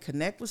or want to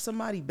connect with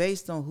somebody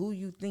based on who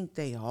you think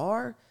they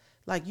are,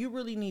 like, you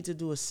really need to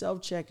do a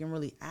self-check and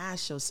really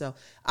ask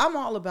yourself. I'm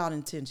all about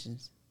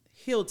intentions.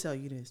 He'll tell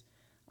you this.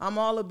 I'm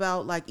all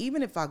about, like,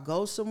 even if I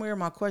go somewhere,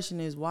 my question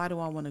is, why do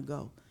I want to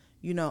go?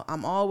 You know,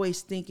 I'm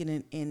always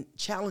thinking and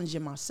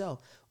challenging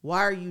myself.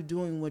 Why are you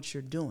doing what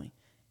you're doing?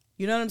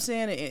 You know what I'm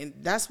saying? And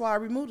that's why I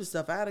removed the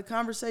stuff. I had a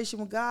conversation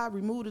with God,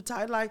 removed the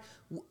title. Like,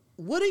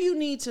 what do you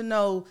need to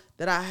know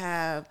that I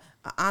have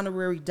an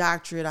honorary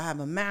doctorate, I have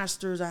a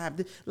master's, I have,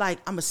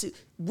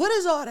 what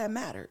does all that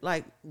matter?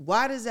 Like,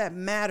 why does that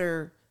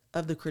matter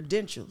of the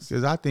credentials?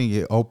 Because I think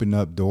it opened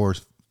up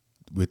doors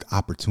with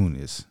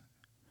opportunists.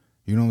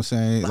 You know what I'm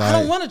saying? But I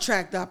don't want to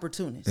attract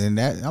opportunists. And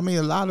that, I mean,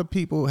 a lot of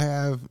people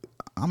have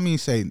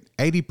say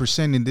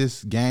 80% in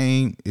this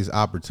game is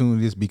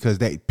opportunities because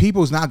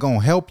people's not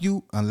gonna help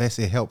you unless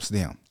it helps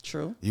them.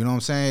 True. You know what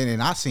I'm saying?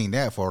 And I've seen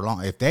that for a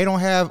long. If they don't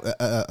have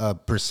a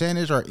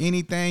percentage or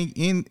anything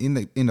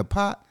in the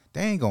pot,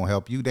 they ain't gonna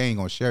help you. They ain't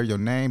gonna share your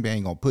name. They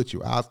ain't gonna put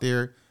you out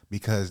there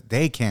because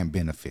they can't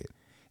benefit.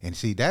 And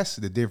see, that's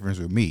the difference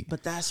with me.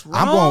 But that's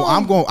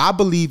wrong. I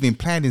believe in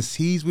planting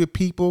seeds with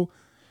people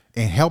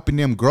and helping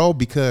them grow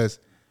because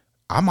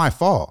I might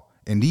fall.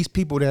 And these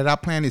people that I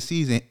planted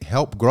seeds and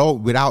help grow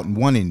without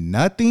wanting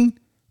nothing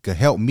could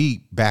help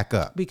me back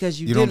up.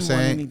 Because you know what I'm didn't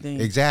want saying?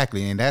 anything.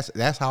 Exactly. And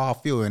that's how I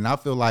feel. And I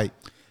feel like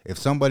if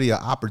somebody an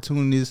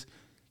opportunist,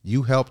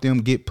 you help them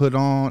get put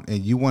on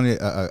and you want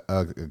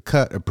a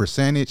cut, a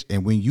percentage,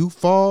 and when you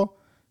fall,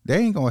 they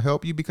ain't gonna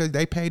help you because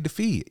they paid the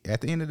fee.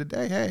 At the end of the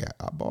day, hey,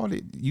 I bought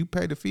it. You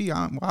paid the fee.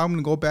 I'm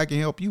gonna go back and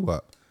help you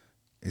up.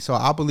 And so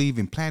I believe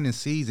in planting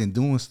seeds and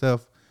doing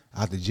stuff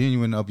out the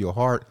genuine of your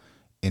heart,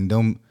 and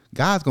them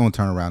God's gonna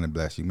turn around and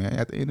bless you, man.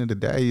 At the end of the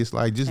day, it's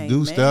like just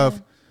do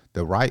stuff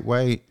the right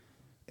way,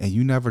 and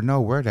you never know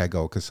where that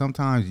go. Because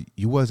sometimes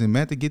you wasn't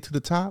meant to get to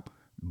the top,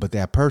 but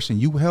that person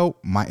you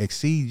help might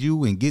exceed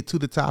you and get to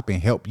the top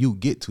and help you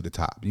get to the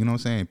top. You know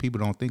what I'm saying? People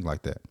don't think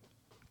like that.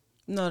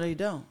 No, they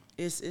don't.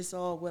 It's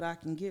all what I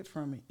can get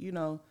from it. You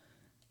know,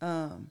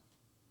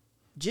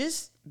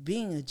 just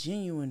being a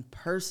genuine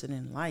person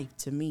in life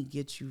to me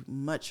gets you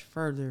much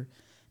further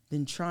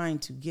than trying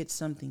to get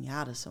something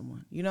out of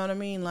someone. You know what I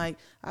mean? Like,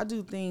 I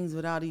do things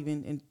without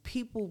even, and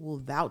people will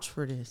vouch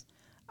for this.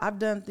 I've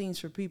done things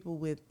for people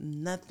with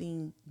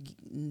nothing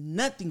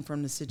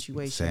from the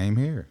situation. Same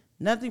here.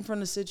 Nothing from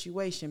the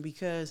situation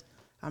because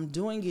I'm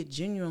doing it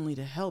genuinely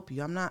to help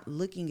you. I'm not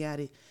looking at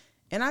it.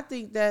 And I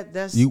think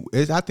that's...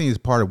 I think it's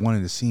part of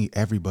wanting to see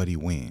everybody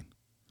win.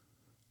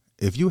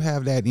 If you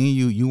have that in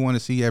you, you want to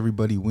see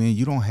everybody win.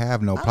 You don't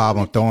have no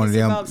problem throwing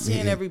them. About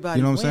seeing everybody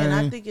you know what win. I'm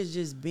saying? I think it's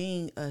just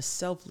being a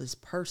selfless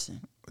person.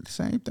 The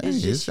same thing.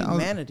 It's just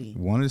humanity.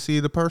 Want to see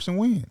the person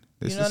win.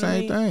 It's the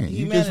same thing. Humanity.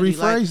 You just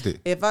rephrased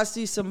it. If I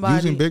see somebody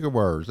using bigger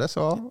words, that's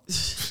all.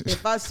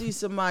 If I see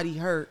somebody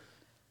hurt,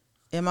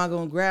 am I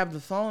gonna grab the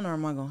phone or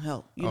am I gonna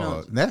help? You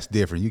know, that's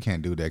different. You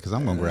can't do that because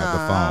I'm gonna grab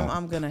the phone.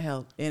 I'm gonna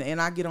help, and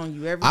I get on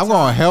you every time. I'm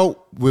gonna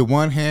help with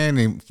one hand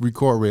and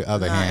record with the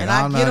other hand. And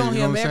I get on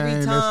him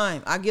every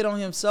time. I get on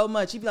him so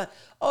much. He'd be like,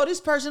 "Oh, this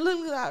person,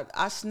 look,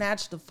 I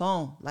snatched the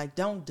phone." Like,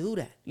 don't do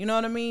that. You know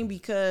what I mean?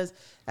 Because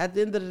at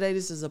the end of the day,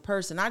 this is a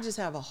person. I just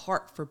have a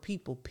heart for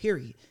people.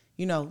 Period.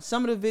 You know,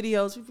 some of the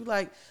videos, people be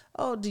like,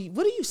 "Oh, what do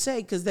you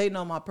say?" Because they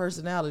know my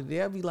personality.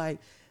 They'll be like,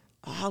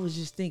 I was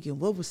just thinking,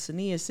 what was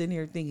Sania sitting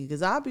here thinking?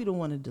 Because I'll be the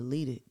one to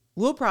delete it.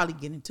 We'll probably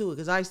get into it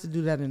because I used to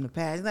do that in the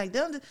past. Like,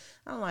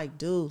 I'm like,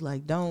 dude,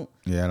 like, don't.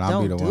 Yeah, and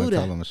I'll be the one to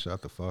tell them to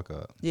shut the fuck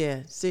up.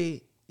 Yeah,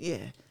 see, yeah.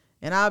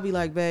 And I'll be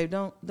like, babe,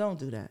 don't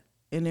do that.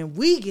 And then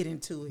we get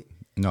into it.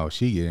 No,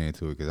 she get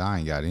into it because I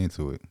ain't got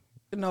into it.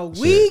 No,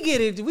 we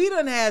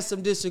done had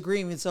some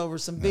disagreements over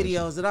some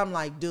videos that I'm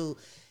like, dude.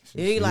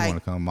 He like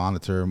want to come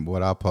monitor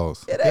what I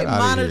post. It ain't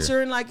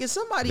monitoring. Like, if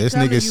somebody this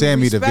nigga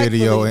send me the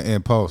video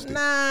and post it.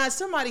 Nah,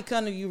 somebody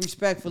come to you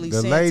respectfully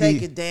saying,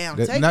 take it down.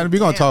 We're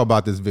gonna talk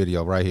about this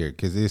video right here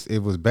because it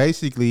was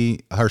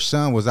basically her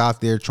son was out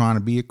there trying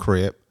to be a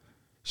Crip.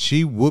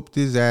 She whooped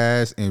his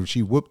ass and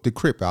she whooped the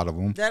Crip out of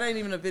him. That ain't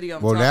even a video.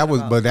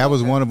 That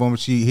was one of them.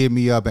 She hit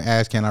me up and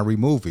asked, "Can I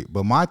remove it?"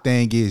 But my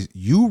thing is,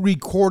 you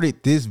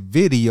recorded this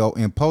video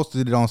and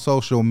posted it on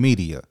social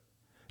media.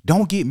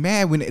 Don't get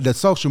mad when the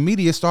social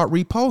media start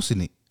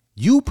reposting it.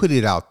 You put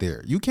it out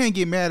there. You can't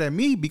get mad at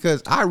me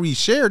because I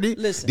reshared it.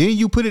 Listen, then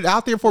you put it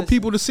out there for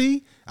people to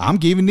see. I'm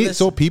giving it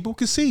so people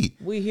can see.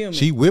 We human.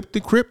 She whipped the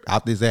Crip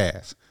out his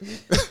ass.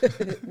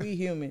 We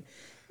human.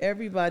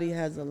 Everybody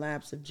has a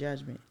lapse of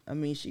judgment. I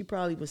mean, she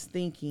probably was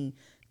thinking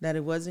that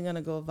it wasn't going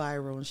to go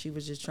viral and she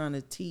was just trying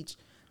to teach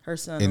her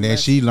son. And then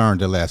she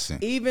learned a lesson.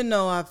 Even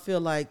though I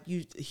feel like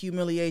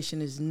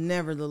humiliation is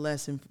never the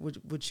lesson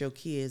with your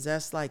kids.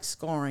 That's like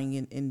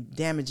scarring and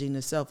damaging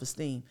the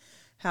self-esteem.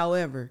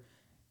 However,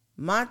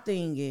 my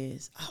thing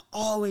is, I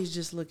always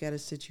just look at a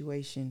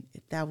situation.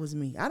 If that was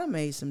me, I'd have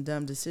made some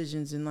dumb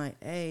decisions and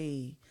like,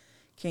 hey,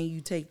 can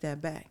you take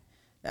that back?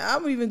 Now,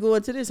 I'm even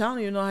going to this. I don't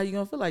even know how you're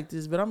going to feel like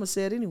this, but I'm going to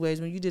say it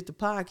anyways. When you did the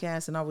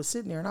podcast and I was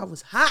sitting there and I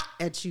was hot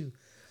at you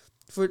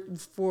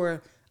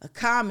for a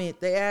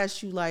comment, they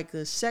asked you like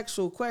a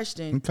sexual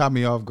question. It caught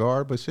me off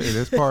guard, but shit,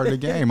 that's part of the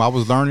game. I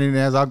was learning it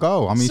as I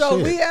go. I mean,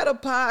 we had a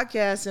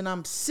podcast and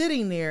I'm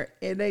sitting there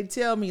and they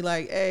tell me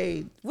like,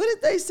 hey, what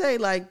did they say?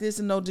 Like, this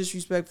is no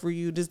disrespect for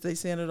you. This, they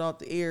sent it off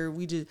the air.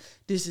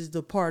 This is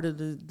the part of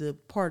the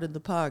part of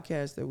the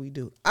podcast that we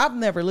do. I've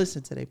never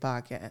listened to their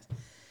podcast.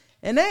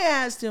 And they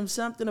asked him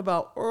something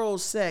about oral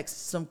sex,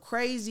 some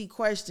crazy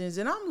questions.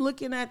 And I'm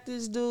looking at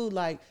this dude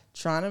like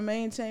trying to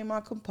maintain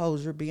my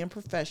composure, being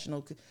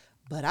professional.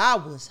 But I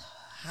was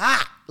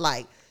hot,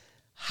 like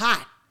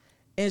hot.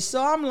 And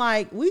so I'm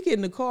like, we get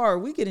in the car,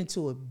 we get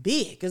into it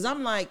big. Because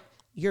I'm like,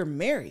 you're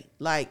married.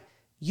 Like,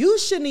 you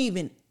shouldn't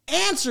even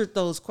answered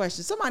those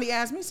questions. Somebody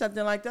asked me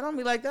something like that, I'll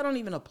be like, that don't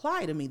even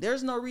apply to me.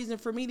 There's no reason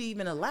for me to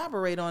even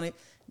elaborate on it.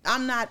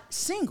 I'm not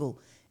single.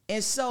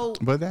 And so,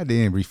 but that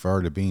didn't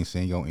refer to being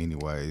single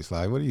anyway. It's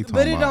like, what are you talking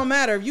but about? it don't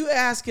matter if you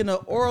asking an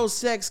oral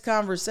sex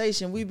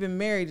conversation. We've been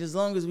married as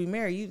long as we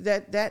married. You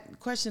that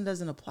question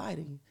doesn't apply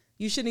to you.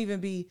 You shouldn't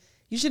even be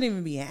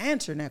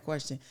answering that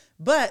question.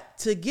 But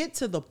to get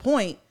to the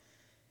point,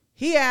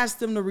 he asked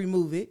them to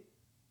remove it.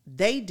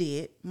 They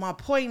did. My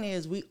point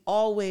is, we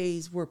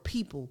always were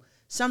people.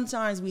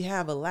 Sometimes we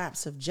have a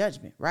lapse of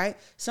judgment, right?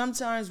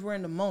 Sometimes we're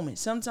in the moment.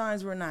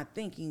 Sometimes we're not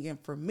thinking. And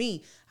for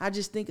me, I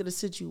just think of the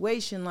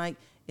situation like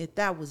if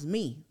that was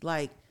me.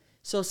 Like,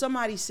 so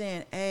somebody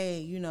saying,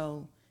 hey,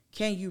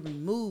 can you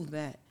remove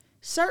that?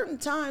 Certain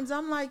times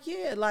I'm like,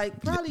 yeah,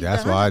 like probably.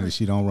 That's why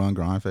she don't run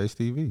Grindface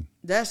TV.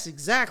 That's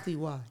exactly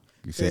why.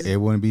 You said it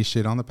wouldn't be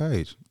shit on the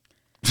page.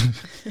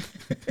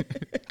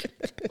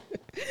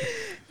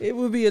 It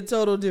would be a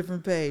total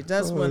different page.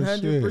 That's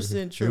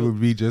 100% true. It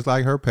would be just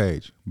like her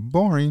page.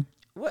 Boring.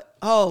 What?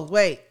 Oh,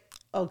 wait.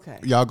 Okay.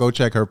 Y'all go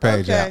check her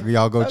page out.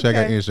 Y'all go check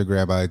her Okay.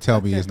 Instagram out. Tell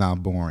me it's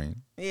not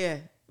boring. Yeah.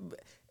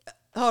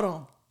 Hold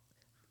on.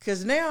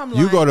 Because now I'm like.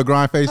 You go to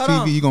Grindface Hold TV,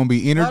 on. you're going to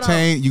be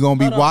entertained. You're going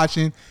to be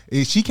watching.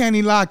 And she can't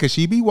even lie because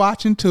she be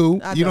watching too.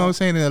 You know what I'm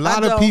saying? And a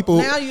lot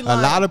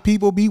of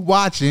people be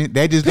watching.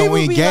 They just don't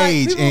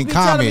engage and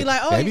comment.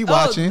 They be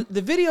watching.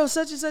 The video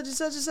such and such and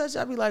such and such.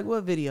 I be like,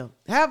 what video?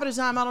 Half of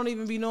the time I don't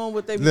even be knowing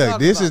what they be talking about.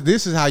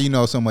 This is how you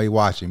know somebody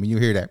watching. When you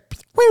hear that,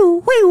 whoo,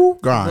 woo,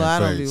 Grindface. Well, I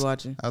don't be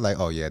watching. I was like,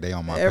 oh yeah, they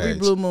on my page. Every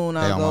blue moon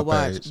I go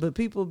watch. Page. But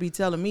people be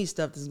telling me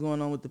stuff that's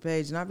going on with the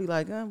page. And I be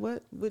like,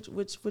 what?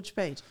 Which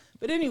page?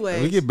 But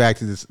anyway, we get back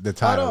to the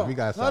title. We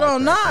got hold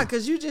on,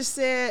 because you just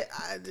said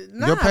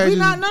your page.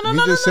 No.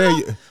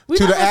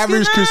 To the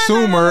average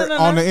consumer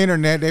on the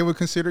internet, they would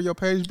consider your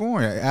page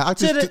boring. I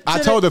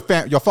told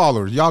your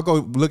followers, y'all go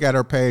look at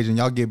her page and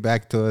y'all get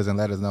back to us and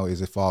let us know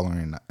is it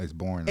following, is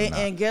boring or not.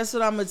 And guess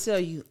what I'm gonna tell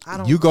you? I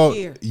don't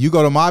care. You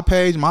go to my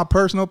page, my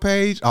personal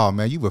page. Oh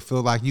man, you would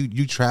feel like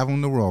you traveling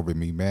the world with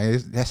me,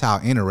 man. That's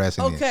how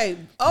interesting. Okay. You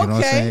know what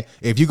I'm saying?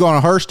 If you go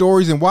on her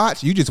stories and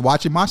watch, you just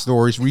watching my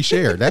stories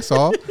reshare. That's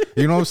all.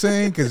 You know what I'm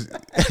saying? Because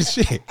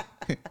shit,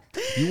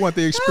 you want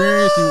the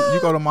experience, you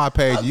go to my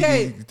page.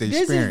 Okay, you get the this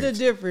experience. is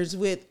the difference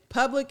with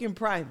public and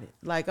private.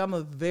 Like, I'm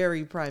a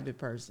very private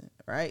person,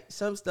 right?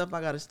 Some stuff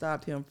I got to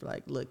stop him for,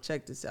 like, look,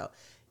 check this out.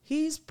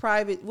 He's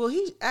private. Well,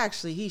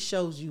 he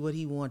shows you what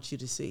he wants you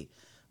to see.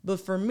 But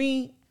for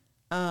me,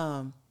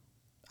 I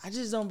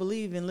just don't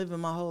believe in living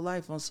my whole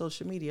life on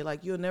social media.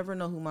 Like, you'll never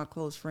know who my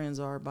close friends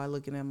are by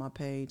looking at my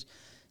page.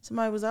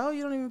 Somebody was like, oh,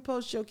 you don't even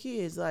post your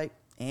kids. Like,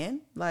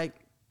 and? Like,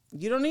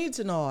 you don't need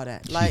to know all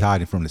that. Like, she's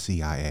hiding from the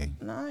CIA.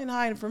 No, I ain't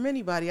hiding from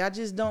anybody. I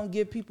just don't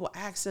give people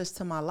access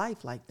to my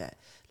life like that.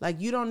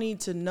 Like, you don't need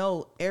to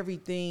know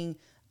everything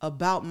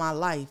about my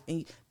life.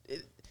 And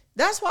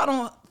that's why I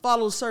don't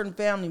follow certain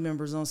family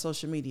members on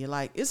social media.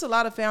 Like, it's a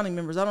lot of family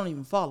members I don't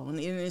even follow. And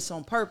it's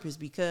on purpose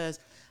because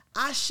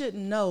I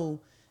shouldn't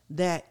know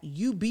that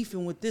you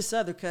beefing with this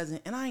other cousin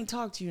and I ain't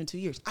talked to you in 2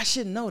 years. I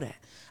shouldn't know that.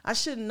 I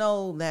shouldn't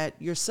know that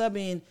you're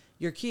subbing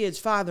your kid's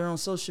father on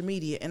social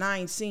media and I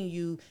ain't seen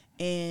you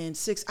in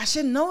 6. I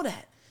shouldn't know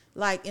that.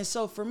 Like, and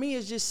so for me,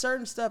 it's just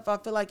certain stuff. I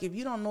feel like if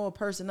you don't know a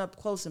person up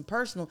close and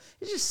personal,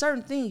 it's just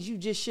certain things you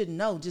just shouldn't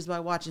know just by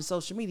watching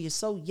social media.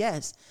 So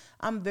yes,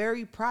 I'm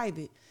very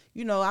private.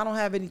 I don't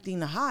have anything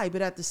to hide,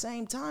 but at the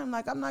same time,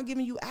 like, I'm not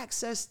giving you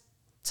access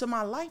to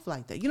my life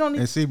like that. You don't need.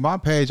 And see, my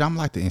page, I'm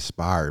like to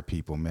inspire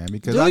people, man,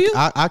 because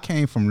I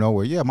came from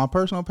nowhere. Yeah, my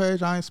personal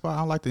page, I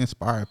like to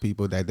inspire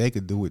people that they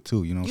could do it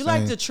too. You know what I'm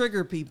saying? You like to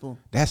trigger people.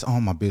 That's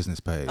on my business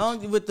page.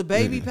 With the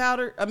baby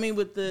powder,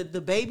 with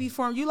the baby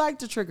form, you like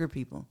to trigger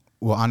people.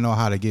 Well, I know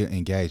how to get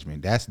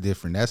engagement. That's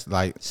different. That's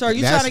like. So are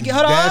you trying to get?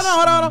 Hold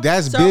on.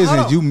 That's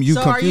business. You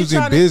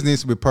confusing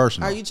business with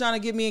personal. Are you trying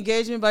to get me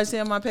engagement by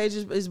saying my page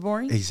is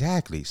boring?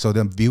 Exactly. So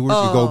them viewers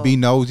will go be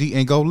nosy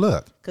and go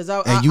look.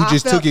 And you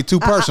just took it too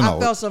personal. I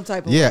felt some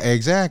type of way. Yeah,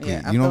 exactly.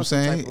 You know what I'm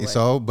saying?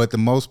 So, but the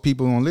most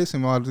people don't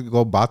listen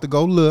about to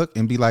go look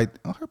and be like,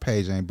 oh, her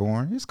page ain't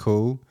boring. It's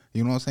cool.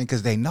 You know what I'm saying?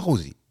 Because they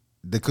nosy.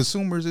 The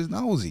consumers is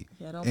nosy.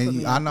 Yeah,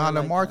 and I know how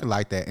to market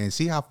like that. And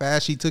see how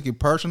fast she took it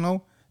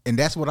personal. And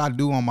that's what I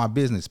do on my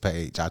business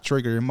page. I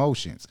trigger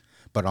emotions.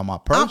 But on my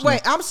personal...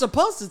 I'm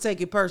supposed to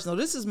take it personal.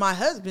 This is my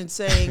husband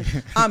saying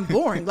I'm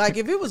boring. Like,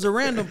 if it was a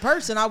random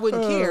person, I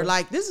wouldn't care.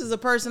 Like, this is a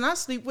person I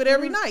sleep with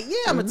every night. Yeah,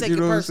 I'm going to take it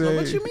personal.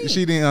 What you mean?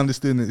 She didn't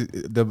understand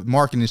the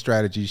marketing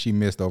strategy she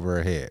missed over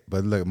her head.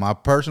 But look, my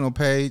personal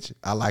page,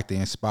 I like to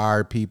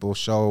inspire people,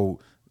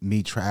 show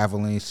me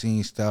traveling,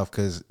 seeing stuff,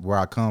 because where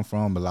I come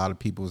from, a lot of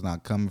people is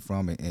not coming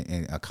from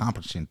and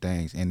accomplishing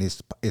things. And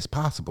it's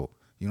possible.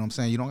 You know what I'm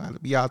saying? You don't have to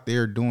be out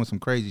there doing some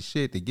crazy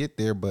shit to get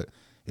there, but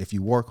if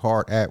you work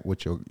hard at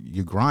what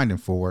you're grinding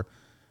for,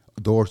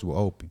 doors will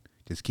open.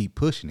 Just keep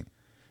pushing it.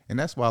 And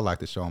that's why I like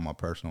to show on my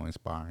personal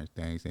inspiring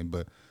things.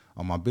 But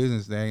on my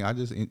business thing, I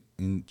just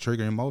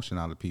trigger emotion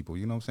out of people.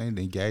 You know what I'm saying?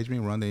 The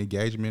engagement, run the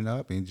engagement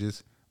up and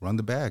just run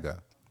the bag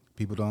up.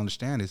 People don't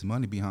understand there's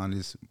money behind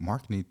this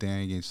marketing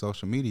thing and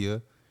social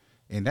media.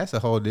 And that's a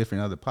whole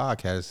different other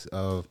podcast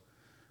of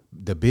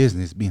the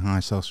business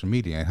behind social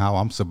media and how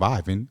I'm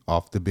surviving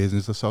off the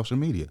business of social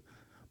media.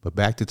 But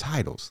back to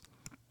titles.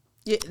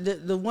 Yeah,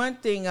 the one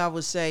thing I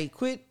would say,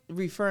 quit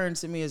referring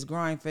to me as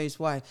grind face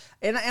wife.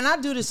 And I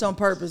do this on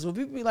purpose. When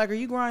people be like, are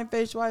you grind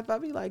face wife? I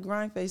be like,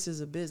 grind face is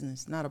a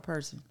business, not a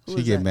person. Who She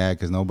is get that? mad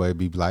because nobody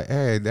be like,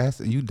 hey, that's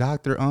you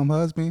doctor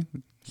husband?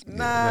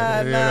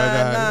 Nah.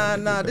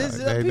 This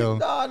is people,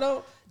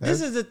 no.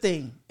 This is the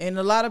thing. And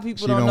a lot of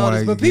people don't know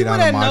this. But people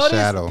that know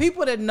this,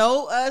 people that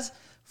know us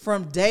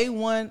from day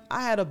one,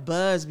 I had a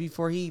buzz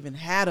before he even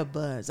had a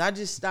buzz. I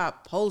just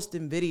stopped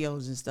posting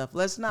videos and stuff.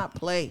 Let's not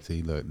play.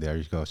 See, look, there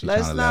you go. She's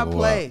Let's trying to not level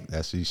play. up.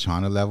 That's she's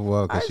trying to level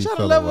up. I ain't She's trying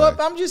to level up.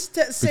 I'm just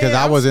saying. because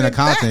I wasn't a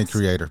content facts.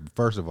 creator,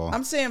 first of all.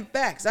 I'm saying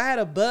facts. I had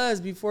a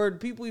buzz before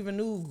people even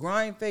knew who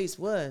Grind Face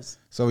was.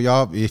 So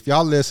y'all, if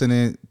y'all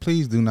listening,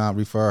 please do not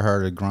refer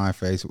her to grind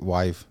face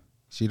wife.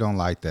 She don't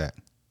like that.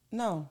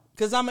 No,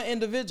 because I'm an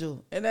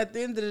individual, and at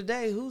the end of the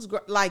day,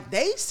 like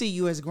they see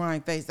you as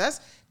Grind Face.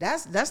 That's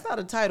not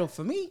a title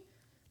for me.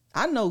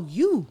 I know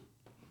you.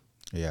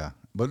 Yeah,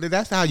 but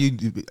that's how you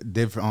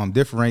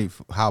differentiate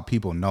how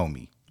people know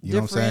me. You know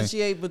what I'm saying?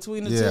 Differentiate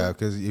between the two. Yeah,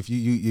 because if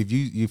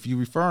you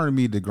refer to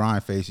me to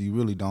grind face, you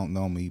really don't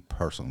know me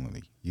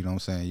personally. You know what I'm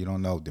saying? You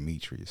don't know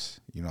Demetrius.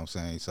 You know what I'm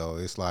saying? So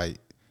it's like,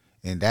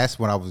 and that's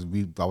what I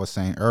was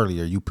saying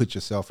earlier. You put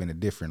yourself in a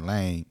different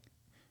lane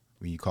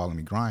when you calling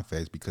me grind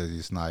face because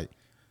it's like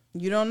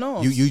you don't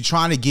know. You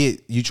trying to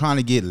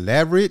get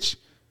leverage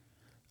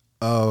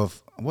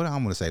of what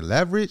I'm gonna say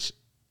leverage.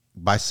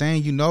 By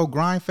saying you know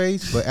grind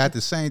face, but at the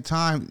same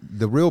time,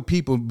 the real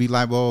people be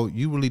like, well,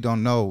 you really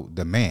don't know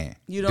the man.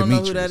 You don't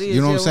know who that is.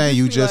 You know what I'm saying?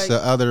 You just like,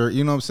 the other,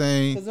 you know what I'm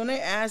saying? Because when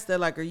they ask that,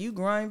 like, are you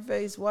Grind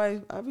Face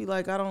wife? I be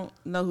like, I don't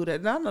know who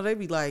that. No, they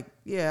be like,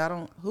 yeah, I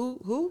don't.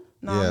 Who?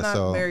 No, yeah, I'm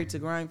not married to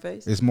Grind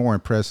Face. It's more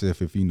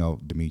impressive if you know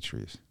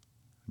Demetrius,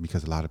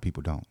 because a lot of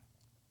people don't.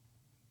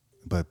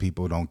 But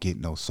people don't get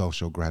no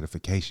social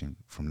gratification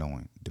from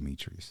knowing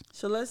Demetrius.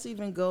 So let's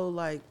even go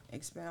like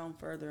expound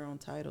further on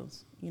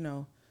titles. You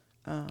know.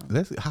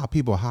 That's how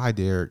people hide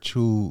their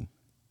true.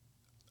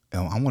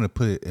 I want to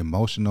put it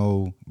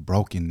emotional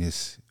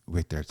brokenness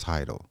with their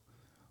title.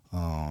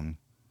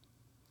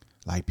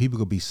 Like people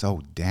could be so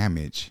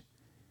damaged,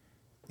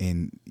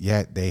 and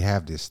yet they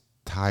have this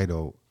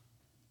title,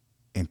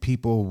 and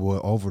people will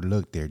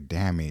overlook their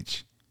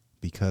damage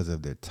because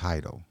of their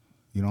title.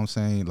 You know what I'm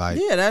saying? Like,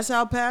 yeah, that's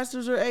how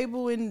pastors are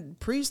able and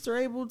priests are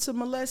able to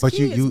molest but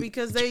kids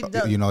because they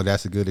don't. You know,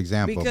 that's a good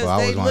example. Because but I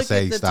always want to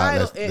say,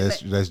 stop.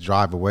 Let's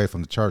drive away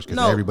from the church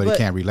because everybody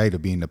can't relate to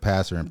being the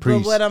pastor and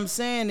priest. But what I'm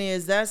saying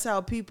is that's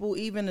how people,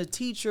 even a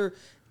teacher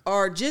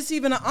or just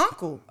even an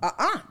uncle, an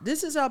aunt,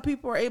 this is how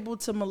people are able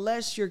to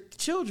molest your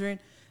children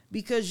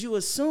because you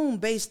assume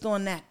based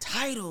on that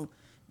title.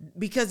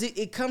 Because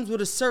it comes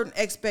with a certain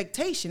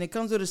expectation. It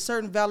comes with a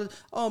certain value.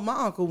 Oh,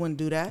 my uncle wouldn't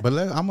do that. But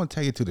I'm going to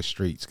take it to the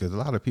streets because a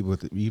lot of people...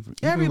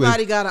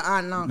 Everybody got an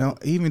aunt and uncle. No,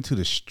 even to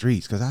the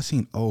streets because I've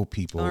seen old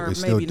people is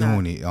still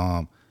doing it.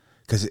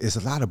 Because it's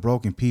a lot of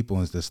broken people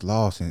and just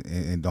lost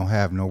and don't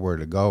have nowhere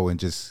to go and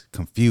just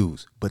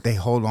confused. But they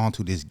hold on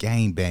to this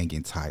gang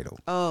banging title.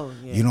 Oh,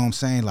 yeah. You know what I'm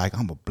saying? Like,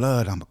 I'm a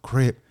blood, I'm a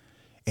Crip.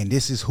 And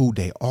this is who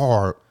they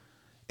are.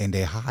 And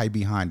they hide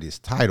behind this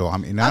title. I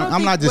mean,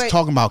 I'm not just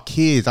talking about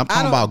kids. I'm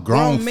talking about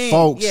grown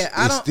folks.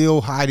 Yeah, still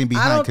hiding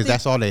behind because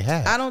that's all they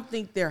have. I don't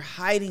think they're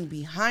hiding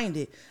behind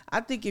it. I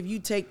think if you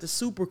take the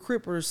super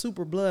Crip or the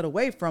super blood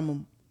away from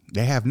them,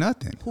 they have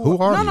nothing. Who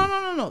are you?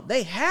 No.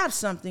 They have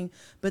something,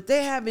 but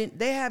they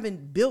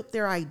haven't built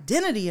their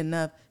identity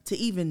enough to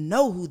even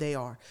know who they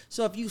are.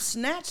 So if you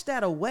snatch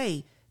that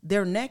away,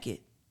 they're naked.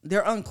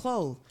 They're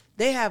unclothed.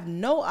 They have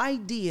no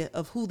idea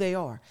of who they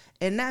are.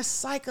 And that's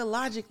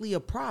psychologically a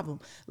problem.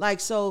 Like,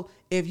 so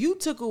if you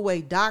took away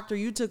doctor,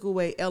 you took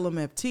away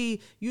LMFT,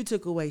 you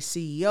took away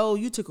CEO,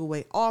 you took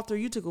away author,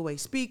 you took away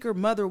speaker,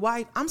 mother,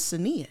 wife, I'm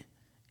Sania.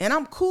 And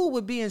I'm cool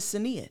with being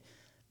Sania.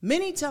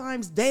 Many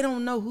times they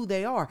don't know who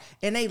they are.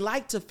 And they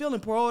like to feel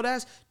important.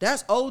 Oh,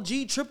 that's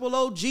OG, triple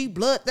OG,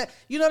 blood. That,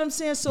 you know what I'm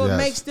saying? So It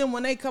makes them,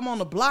 when they come on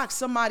the block,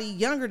 somebody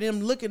younger than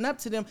them looking up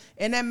to them,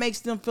 and that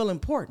makes them feel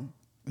important.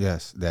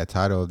 Yes, that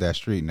title of that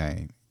street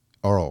name,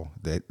 Earl.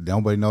 That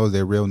nobody knows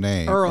their real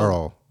name,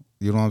 Earl.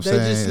 You know what I'm saying?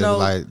 They just know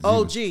like,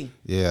 OG.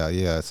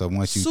 Yeah. So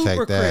once you super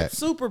take that, Crip,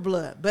 super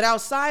blood. But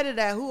outside of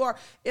that, who are?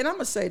 And I'm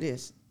gonna say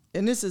this,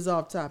 and this is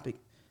off topic.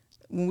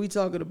 When we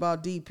talking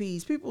about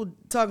DPs, people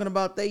talking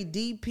about they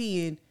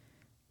DPing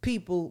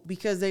people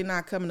because they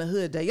not coming to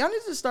hood day. Y'all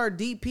need to start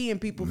DPing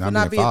people for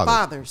not being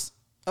fathers.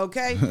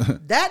 Okay,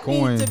 that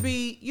needs to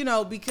be,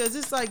 because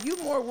it's like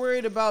you more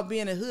worried about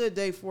being a hood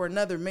day for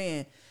another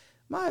man.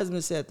 My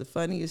husband said the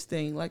funniest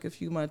thing like a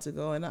few months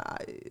ago, and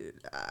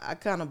I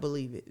kind of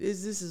believe it.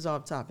 This is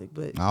off topic,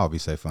 but I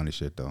always say funny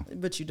shit though.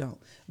 But you don't.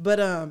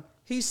 But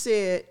he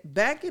said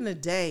back in the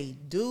day,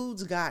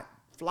 dudes got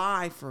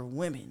fly for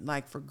women,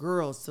 like for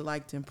girls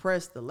to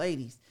impress the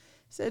ladies.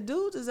 Said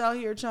dudes is out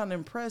here trying to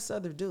impress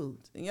other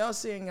dudes, and y'all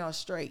saying y'all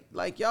straight.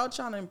 Like y'all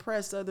trying to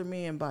impress other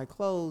men by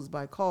clothes,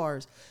 by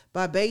cars,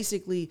 by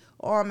basically,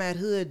 oh, I'm at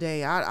hood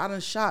day. I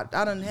done shot.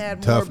 I done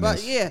had more.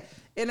 But yeah.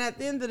 And at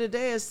the end of the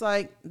day, it's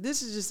like,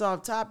 this is just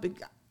off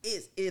topic.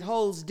 It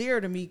holds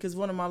dear to me because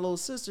one of my little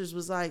sisters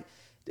was like,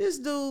 this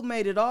dude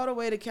made it all the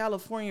way to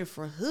California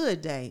for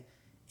hood day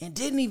and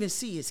didn't even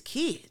see his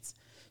kids.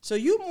 So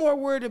you more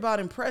worried about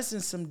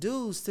impressing some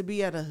dudes to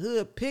be at a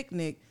hood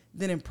picnic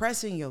than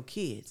impressing your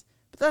kids.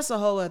 But that's a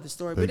whole other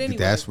story. But anyway,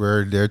 that's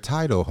where their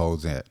title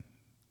holds at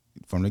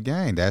from the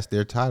game. That's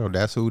their title.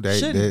 That's who they.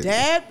 Shouldn't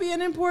dad be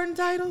an important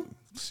title?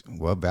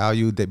 What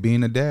value that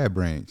being a dad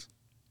brings,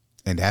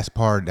 and that's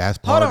part of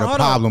the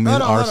problem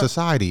in our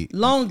society.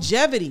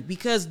 Longevity,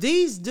 because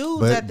these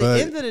dudes at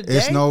the end of the day,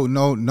 it's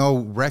no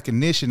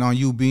recognition on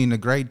you being a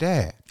great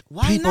dad.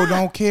 Why People not?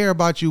 don't care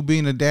about you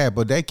being a dad,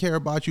 but they care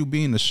about you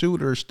being a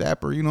shooter,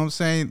 stepper. You know what I'm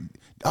saying?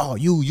 Oh,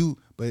 you.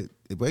 But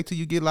wait till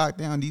you get locked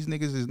down. These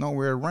niggas is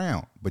nowhere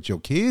around. But your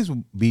kids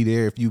will be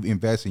there if you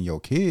invest in your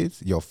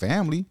kids, your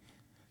family.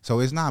 So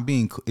it's not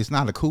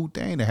a cool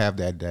thing to have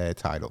that dad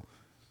title.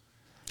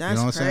 That's you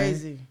know what crazy.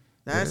 I'm saying?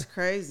 That's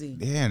crazy.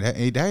 Yeah,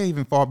 that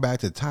even fall back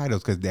to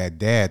titles because that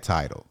dad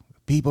title.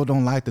 People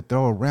don't like to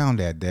throw around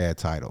that dad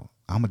title.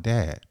 I'm a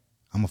dad.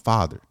 I'm a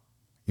father.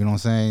 You know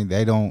what I'm saying?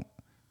 They don't.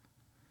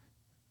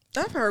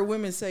 I've heard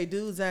women say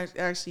dudes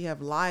actually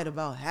have lied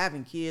about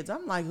having kids.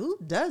 I'm like, who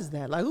does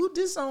that? Like, who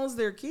disowns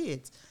their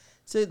kids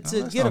to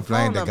get a phone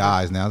blame number? the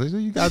guys now.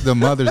 You got the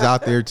mothers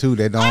out there too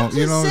that don't. I'm just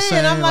you know what I'm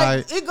saying? I'm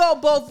like, it go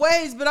both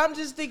ways. But I'm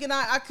just thinking,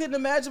 I couldn't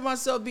imagine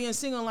myself being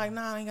single. Like,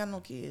 nah, I ain't got no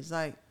kids.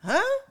 Like,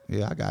 huh?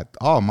 Yeah, I got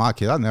all my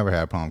kids. I never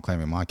had a problem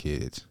claiming my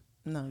kids.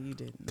 No, you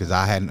didn't. Because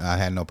I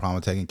had no problem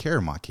taking care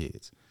of my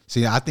kids.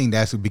 See, I think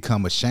that's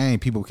become a shame.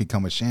 People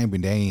become ashamed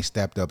when they ain't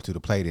stepped up to the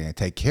plate and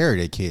take care of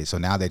their kids. So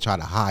now they try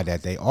to hide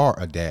that they are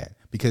a dad.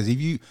 Because if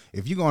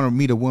you're gonna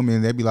meet a woman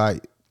and they be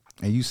like,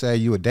 and you say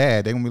you a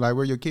dad, they gonna be like,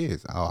 where are your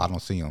kids? Oh, I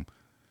don't see them.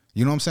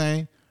 You know what I'm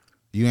saying?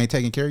 You ain't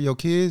taking care of your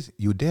kids,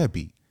 you a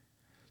deadbeat.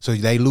 So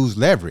they lose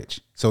leverage.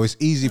 So it's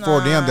easy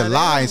for them to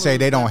lie and say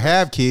they don't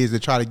have kids to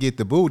try to get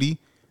the booty.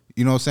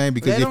 You know what I'm saying?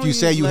 Because if you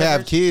say you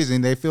have kids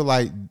and they feel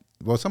like,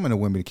 well, some of the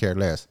women care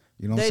less.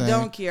 You know what I'm saying? They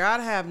don't care. I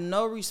have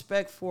no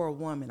respect for a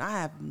woman. I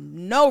have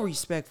no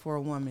respect for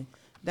a woman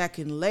that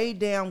can lay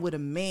down with a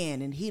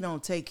man and he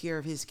don't take care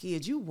of his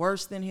kids. You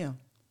worse than him.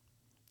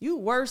 You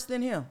worse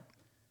than him.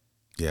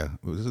 Yeah.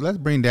 Let's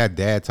bring that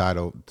dad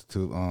title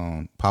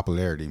to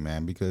popularity,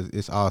 man, because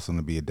it's awesome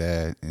to be a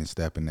dad and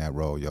step in that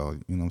role, y'all.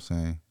 You know what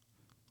I'm saying?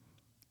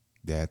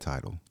 Dad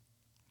title.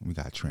 We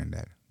got to trend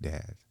that.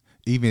 Dads.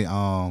 Even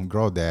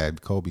Girl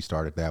Dad, Kobe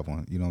started that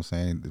one. You know what I'm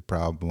saying? The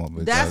problem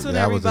with that's what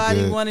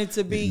everybody wanted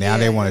to be. Now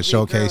they want to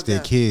showcase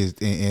their kids.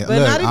 And but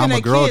look, not even I'm a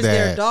their girl kids, dad.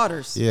 their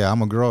daughters. Yeah,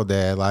 I'm a girl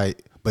dad.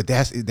 Like, but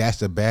that's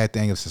the bad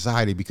thing of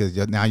society because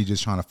now you're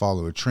just trying to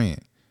follow a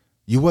trend.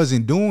 You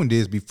wasn't doing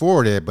this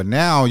before that, but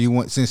now you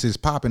want, since it's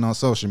popping on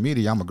social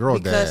media, I'm a girl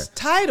dad. Because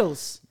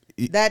titles.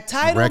 That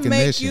title make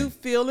Recognition. you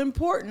feel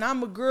important.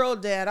 I'm a girl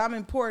dad. I'm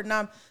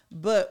important.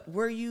 But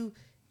were you,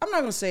 I'm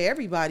not going to say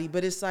everybody,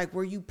 but it's like,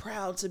 were you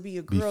proud to be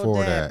a girl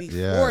dad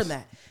before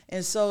that?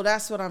 And so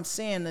that's what I'm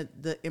saying,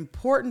 the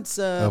importance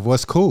of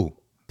what's cool.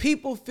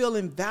 People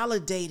feeling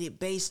validated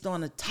based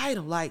on a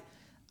title. Like,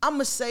 I'm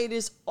going to say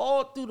this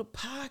all through the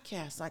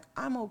podcast. Like,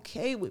 I'm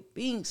okay with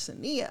being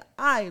Sania.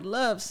 I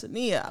love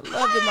Sania. I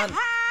love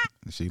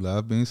it. She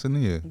loved being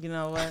Sania. You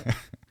know what?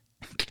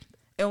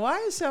 And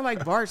why it sound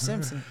like Bart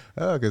Simpson?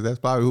 Oh, because that's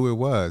probably who it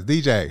was.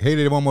 DJ, hit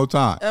it one more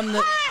time.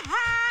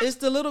 It's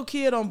the little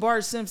kid on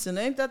Bart Simpson.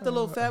 Ain't that the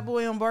little fat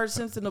boy on Bart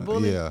Simpson, the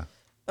bully? Yeah.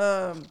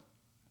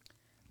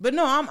 But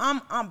no,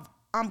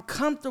 I'm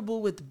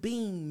comfortable with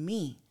being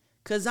me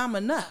because I'm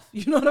enough.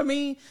 You know what I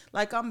mean?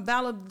 Like I'm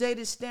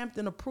validated, stamped,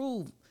 and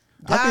approved.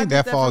 God, I think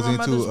that falls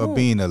into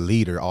being a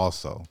leader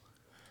also.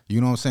 You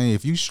know what I'm saying?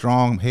 If you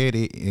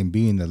strong-headed and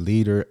being a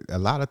leader, a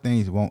lot of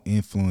things won't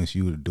influence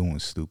you to doing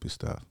stupid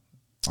stuff.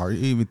 Or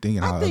even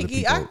thinking how other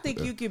people... I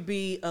think you could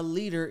be a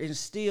leader and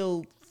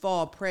still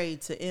fall prey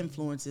to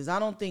influences. I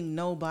don't think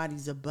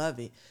nobody's above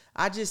it.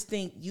 I just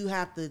think you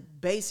have to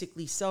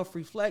basically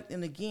self-reflect.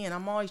 And again,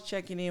 I'm always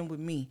checking in with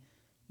me.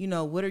 You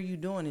know, what are you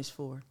doing this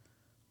for?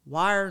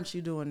 Why aren't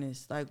you doing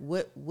this? Like,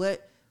 what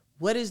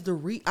is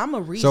the I'm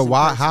a reason. So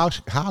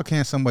how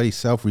can somebody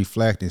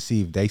self-reflect and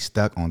see if they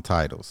stuck on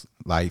titles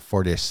like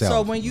for themselves?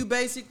 So when you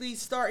basically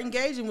start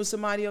engaging with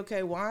somebody,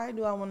 okay, why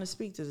do I want to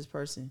speak to this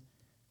person?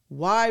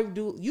 Why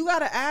do you got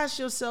to ask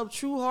yourself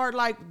true hard,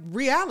 like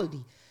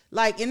reality?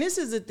 Like, and this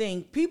is the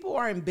thing, people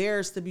are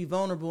embarrassed to be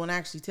vulnerable and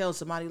actually tell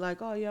somebody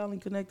like, oh, yeah, I only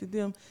connected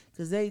them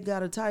because they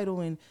got a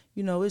title and,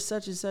 you know, it's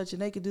such and such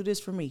and they could do this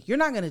for me. You're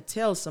not going to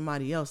tell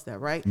somebody else that,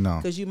 right? No.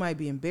 Because you might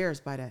be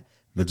embarrassed by that.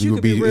 But you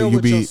could be real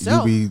with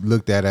yourself. You be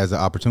looked at as an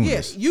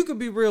opportunist. Yeah, you could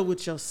be real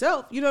with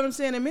yourself. You know what I'm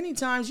saying? And many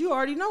times you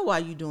already know why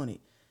you're doing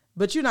it,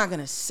 but you're not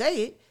going to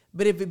say it.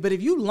 But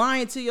if you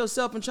lying to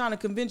yourself and trying to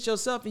convince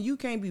yourself and you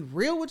can't be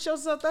real with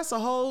yourself, that's a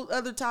whole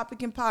other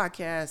topic in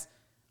podcast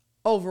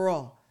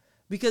overall.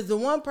 Because the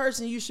one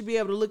person you should be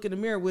able to look in the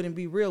mirror with and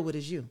be real with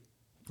is you.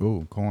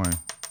 Ooh, coin.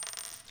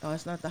 Oh,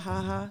 it's not the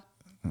ha-ha?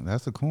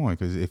 That's a coin,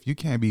 because if you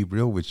can't be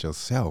real with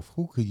yourself,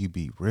 who could you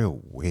be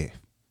real with?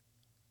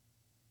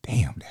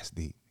 Damn, that's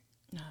deep.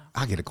 No.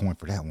 I get a coin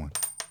for that one.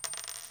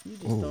 You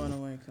just throwing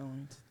away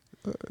coins.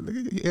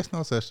 It's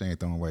no such thing as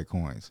throwing away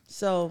coins.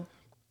 So,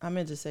 I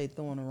meant to say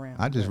throwing around.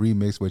 I just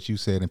remixed what you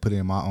said and put it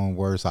in my own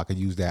words so I could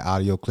use that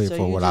audio clip So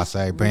for you what I just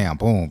say. Bam,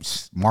 boom,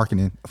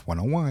 marketing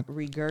 101.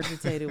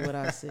 Regurgitated what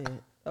I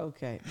said.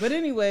 Okay. But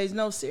anyways,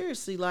 no,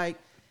 seriously, like,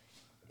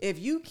 if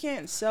you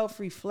can't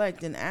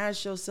self-reflect and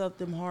ask yourself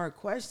them hard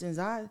questions,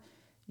 I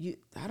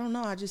don't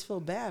know, I just feel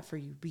bad for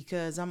you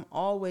because I'm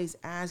always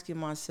asking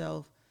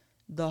myself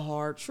the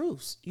hard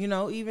truths, you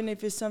know, even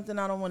if it's something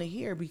I don't want to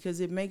hear, because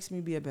it makes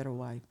me be a better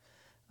wife,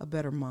 a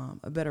better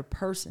mom, a better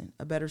person,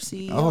 a better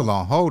CEO.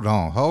 Hold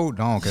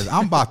on, because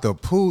I'm about to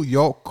pull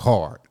your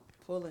card.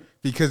 Pull it.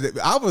 Because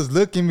I was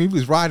looking, we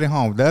was riding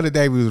home. The other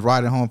day we was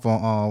riding home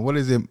from, what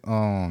is it?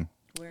 Where?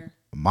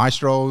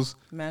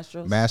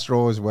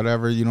 Mastros,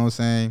 whatever, you know what I'm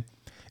saying?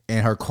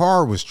 And her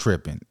car was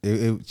tripping.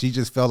 She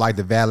just felt like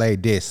the valet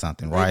did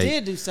something, right? They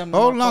did do something.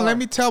 Hold on, let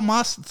me tell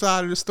my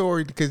side of the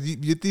story, because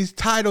you these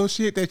title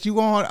shit that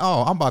you on,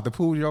 I'm about to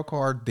pull your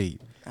car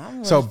deep.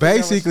 So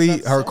basically,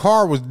 her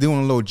car was doing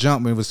a little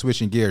jump when it was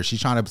switching gears.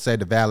 She's trying to say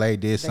the valet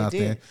did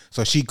something.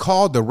 So she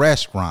called the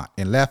restaurant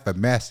and left a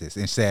message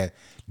and said,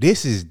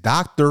 "This is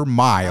Dr.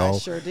 Mile." I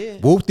sure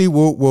did. Whoop-de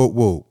whoop whoop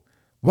whoop.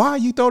 Why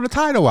you throw the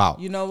title out?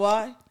 You know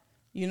why?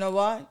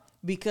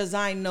 Because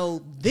I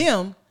know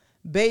them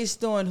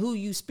based on who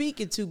you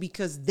speaking to,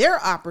 because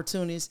they're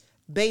opportunists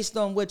based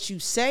on what you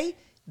say.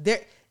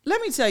 Let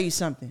me tell you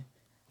something.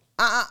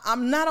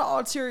 I'm not an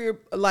ulterior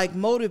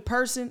motive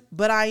person,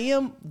 but I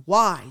am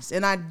wise,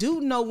 and I do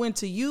know when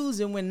to use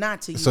and when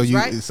not to use. So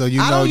you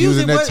know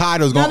using the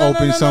title is gonna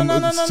open some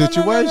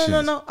situations.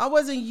 No. I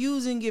wasn't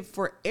using it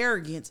for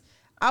arrogance.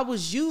 I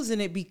was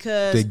using it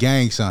because to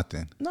gain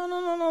something.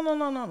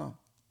 No.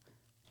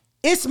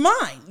 It's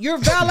mine. Your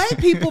valet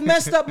people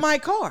messed up my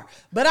car.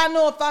 But I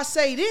know if I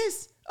say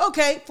this,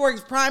 okay, for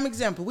prime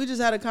example, we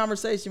just had a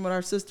conversation with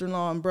our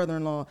sister-in-law and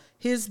brother-in-law,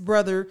 his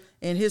brother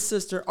and his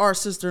sister, our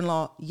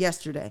sister-in-law,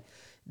 yesterday.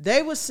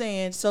 They were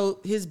saying, so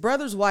his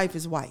brother's wife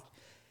is white.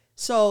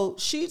 So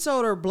she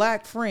told her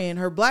black friend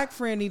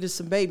needed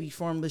some baby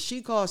formula.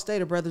 She called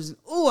Stater Brothers, and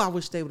I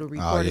wish they would have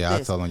recorded this.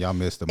 I told them y'all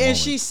missed the moment. And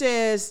she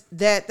says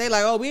that they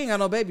we ain't got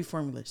no baby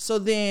formula. So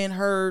then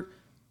her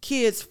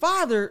kid's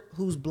father,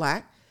 who's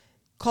black,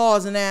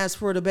 calls and asks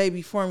for the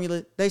baby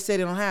formula. They say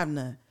they don't have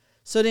none.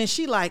 So then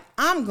she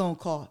I'm going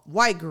to call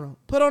white girl.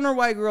 Put on her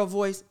white girl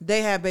voice.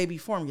 They have baby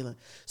formula.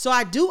 So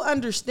I do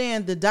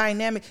understand the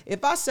dynamic.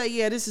 If I say,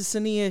 yeah, this is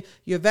Sania,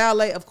 your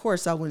valet, of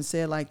course I wouldn't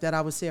say it like that.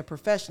 I would say it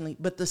professionally.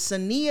 But the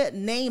Sania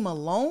name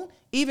alone,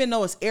 even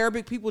though it's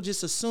Arabic, people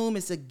just assume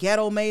it's a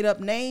ghetto made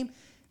up name.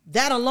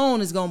 That alone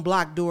is going to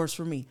block doors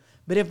for me.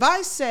 But if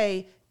I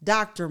say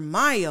Dr.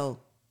 Mayo,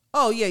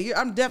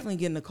 I'm definitely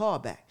getting the call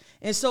back.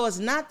 And so it's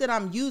not that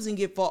I'm using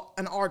it for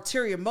an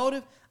ulterior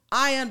motive.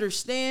 I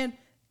understand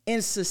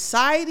in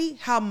society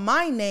how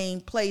my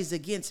name plays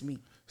against me.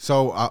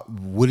 So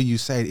what do you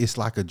say? It's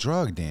like a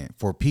drug then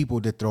for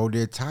people to throw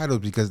their titles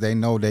because they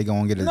know they're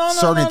going to get a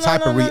certain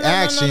type of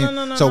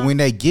reaction. So when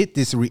they get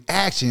this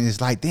reaction,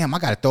 it's like, damn, I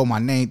got to throw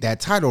that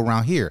title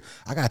around here.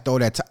 I got to throw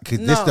that because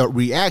this the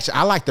reaction.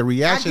 I like the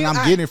reaction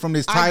I'm getting from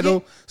this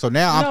title. So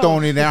now I'm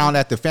throwing it down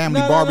at the family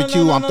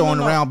barbecue. I'm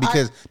throwing it around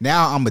because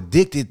now I'm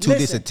addicted to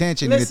this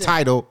attention and the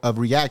title of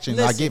reaction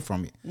I get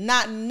from it.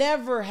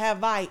 Never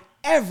have I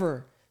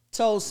ever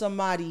told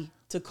somebody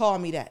to call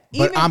me that.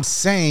 But I'm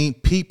saying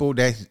people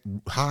that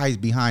hide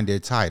behind their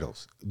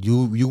titles.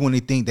 You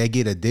wouldn't think they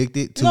get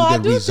addicted to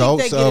the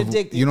results of,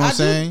 you know what I'm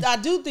saying? I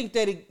do think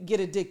they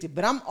get addicted,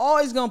 but I'm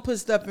always going to put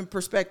stuff in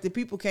perspective.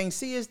 People can't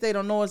see us. They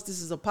don't know us.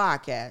 This is a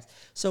podcast.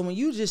 So when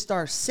you just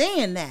start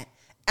saying that,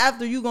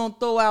 after you gonna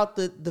throw out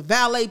the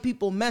valet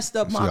people messed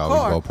up my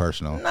car. Go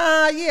personal.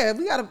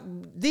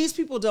 These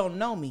people don't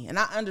know me, and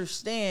I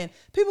understand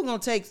people gonna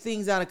take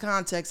things out of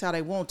context how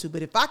they want to.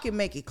 But if I can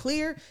make it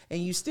clear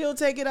and you still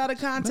take it out of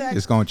context,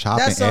 it's gonna chop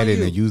and edit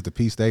and use the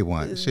piece they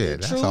want.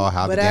 Shit, that's all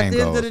how the game goes. But at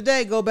the end of the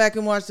day, go back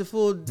and watch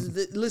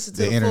listen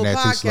to the full internet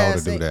podcast. Too slow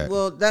to do that.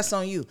 Well, that's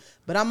on you.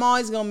 But I'm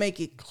always gonna make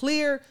it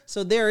clear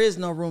so there is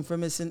no room for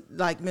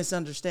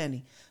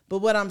misunderstanding. But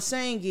what I'm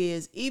saying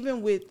is,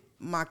 even with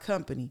my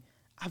company,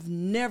 I've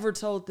never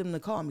told them to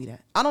call me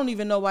that. I don't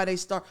even know why they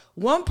start.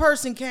 One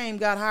person came,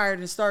 got hired,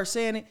 and started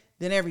saying it.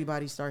 Then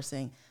everybody starts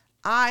saying.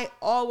 I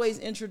always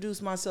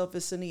introduce myself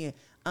as Sania,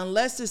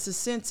 unless it's a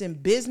sense in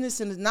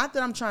business. And it's not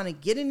that I'm trying to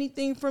get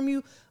anything from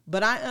you,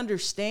 but I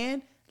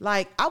understand,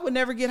 I would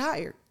never get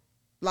hired.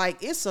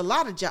 It's a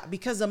lot of jobs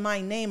because of my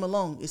name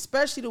alone,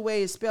 especially the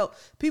way it's spelled.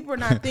 People are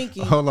not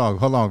thinking. Hold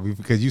on,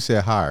 because you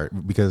said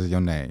hired because of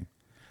your name.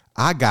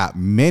 I got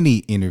many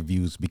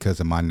interviews because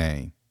of my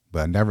name.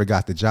 But I never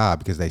got the job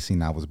because they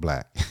seen I was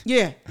black.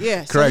 Yeah.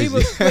 Crazy. So he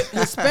was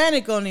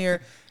Hispanic on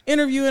there.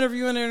 Interview.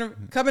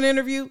 Come and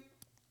interview.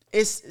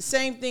 It's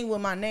same thing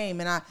with my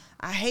name, and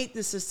I hate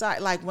the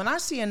society. Like when I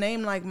see a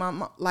name like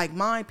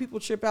mine, people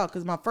trip out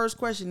because my first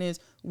question is,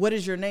 "What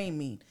does your name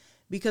mean?"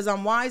 Because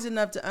I'm wise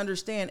enough to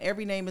understand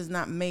every name is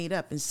not made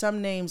up, and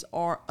some names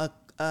are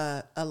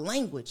a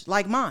language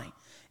like mine,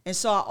 and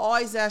so I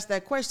always ask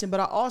that question. But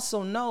I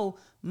also know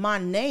my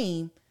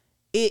name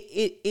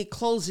it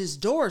closes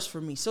doors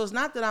for me. So it's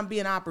not that I'm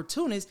being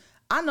opportunist.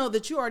 I know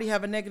that you already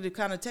have a negative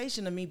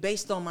connotation of me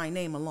based on my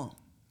name alone.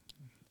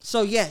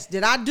 So yes,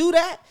 did I do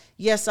that?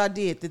 Yes, I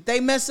did. Did they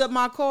mess up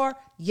my car?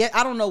 Yeah,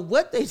 I don't know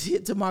what they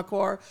did to my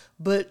car,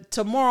 but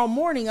tomorrow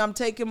morning I'm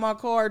taking my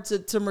car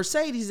to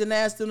Mercedes and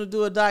ask them to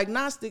do a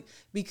diagnostic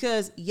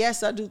because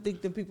yes, I do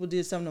think that people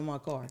did something to my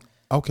car.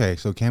 Okay,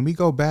 so can we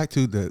go back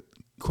to the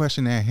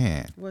question at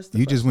hand? What's the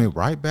you question? just went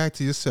right back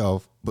to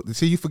yourself, but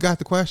see, you forgot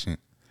the question.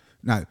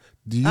 Now,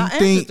 do you I answered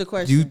think the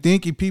question. do you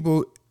think if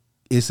people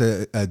it's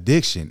a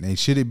addiction and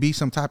should it be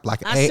some type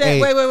like I AA?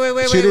 said,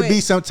 wait. Should it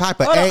be some type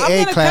of Hold on, I'm AA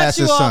gonna class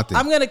cut or you off. something?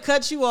 I'm gonna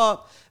cut you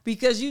off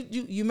because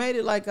you made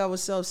it like I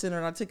was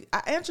self-centered.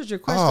 I answered your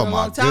question Oh, a my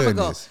long time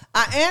goodness. ago.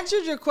 I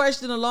answered your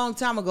question a long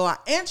time ago. I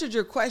answered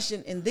your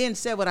question and then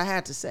said what I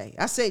had to say.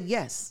 I said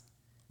yes.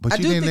 But I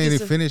you do didn't think even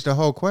it's a- finish the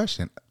whole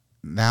question.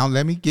 Now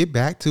let me get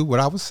back to what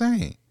I was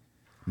saying.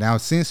 Now,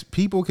 since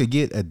people could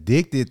get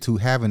addicted to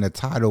having a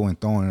title and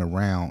throwing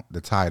around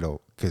the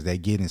title because they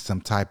get in some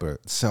type of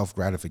self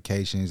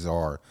gratifications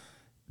or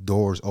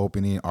doors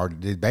opening, or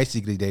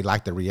basically they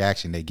like the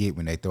reaction they get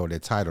when they throw their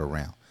title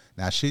around.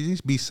 Now, should this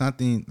be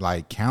something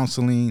like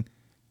counseling,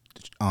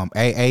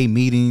 AA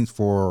meetings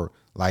for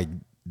like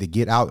to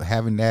get out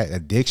having that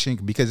addiction?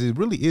 Because it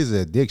really is an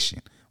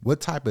addiction.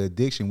 What type of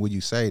addiction would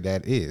you say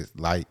that is?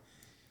 Like,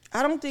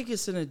 I don't think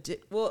it's an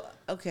addiction. Well,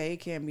 okay, it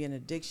can be an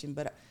addiction,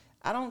 but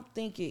I don't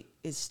think it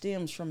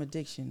stems from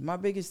addiction. My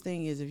biggest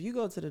thing is if you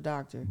go to the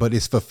doctor. but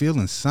it's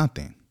fulfilling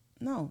something.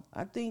 No,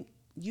 I think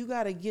you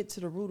got to get to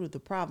the root of the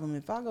problem.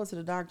 If I go to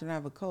the doctor and I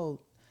have a cold,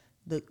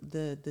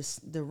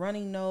 the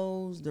running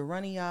nose, the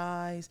runny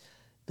eyes,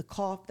 the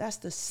cough, that's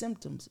the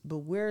symptoms. But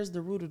where's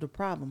the root of the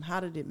problem? How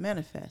did it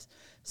manifest?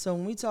 So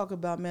when we talk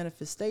about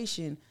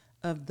manifestation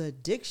of the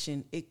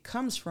addiction, it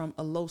comes from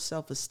a low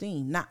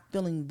self-esteem, not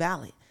feeling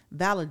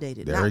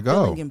validated, There not you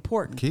go. feeling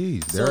important.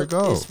 Keys, there you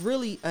go. It's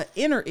really an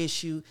inner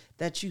issue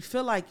that you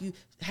feel like you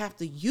have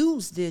to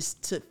use this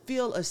to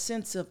feel a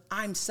sense of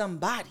I'm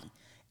somebody.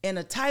 And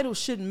a title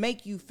shouldn't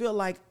make you feel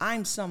like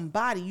I'm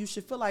somebody. You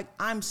should feel like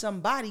I'm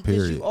somebody because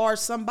Period. you are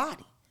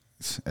somebody.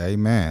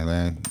 Amen,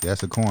 man.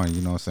 That's a coin.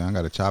 You know what I'm saying? I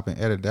got to chop and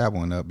edit that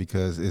one up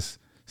because it's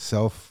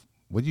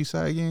what'd you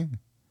say again?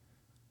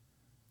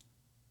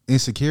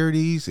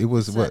 Insecurities. It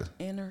was It's what? an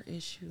inner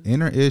issue.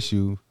 Inner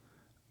issue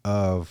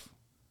of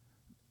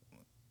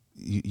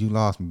you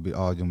lost me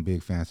all them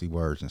big fancy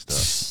words and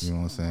stuff. You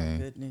know what I'm saying?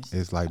 Goodness.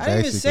 It's like I didn't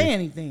even basically say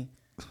anything.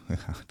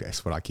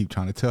 that's what I keep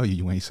trying to tell you.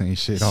 You ain't saying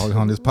shit all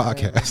on this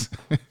podcast.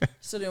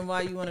 So then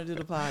why you want to do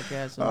the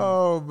podcast?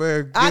 Oh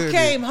man, I goodness.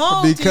 came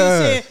home to you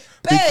saying,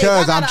 "Babe,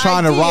 because I I'm got an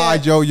trying to idea."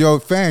 ride your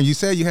fan. You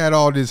said you had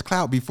all this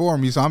clout before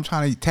me, so I'm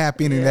trying to tap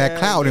into that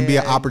clout and be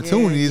an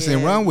opportunist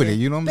and run with it.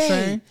 You know what I'm Babe,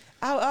 saying?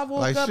 I woke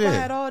Like up, shit. I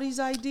had all these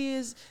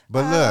ideas.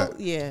 But look,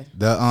 yeah.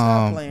 the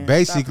Stop playing.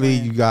 basically,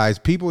 Stop you playing. guys,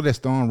 people that's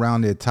throwing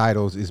around their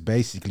titles is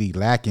basically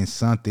lacking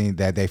something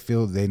that they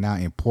feel they're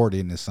not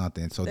important in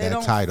something. So They that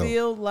don't title,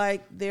 feel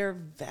like they're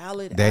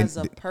valid they as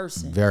a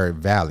person. very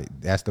valid.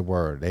 That's the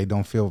word. They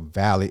don't feel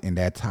valid, and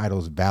that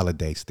titles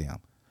validates them.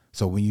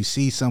 So when you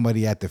see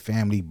somebody at the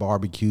family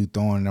barbecue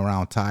throwing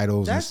around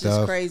titles That's and stuff,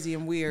 just crazy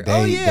and weird. they-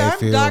 Oh yeah, they I'm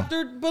feel-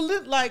 Dr.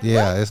 Balit. Like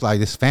yeah, what? it's like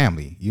this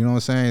family. You know what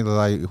I'm saying?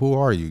 Like, who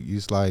are you?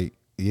 It's like,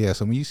 yeah.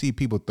 So when you see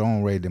people throwing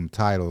away them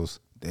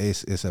titles,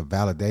 it's a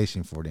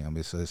validation for them.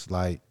 It's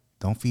like,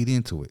 don't feed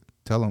into it.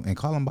 Tell them and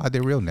call them by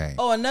their real name.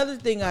 Oh, another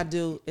thing I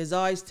do is I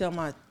always tell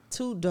my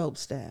 2 dope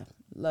staff,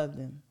 love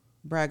them,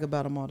 brag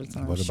about them all the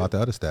time. What about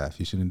the other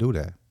staff? You shouldn't do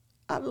that.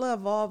 I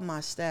love all of my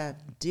staff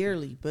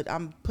dearly, but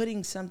I'm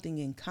putting something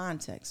in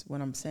context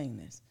when I'm saying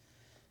this.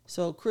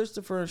 So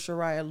Christopher and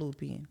Shariah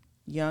Lupien,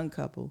 young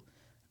couple,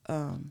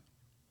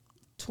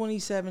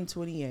 27,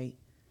 28,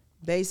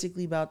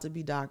 basically about to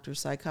be doctors,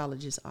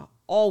 psychologists. I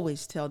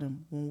always tell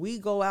them when we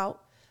go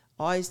out,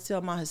 I always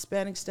tell my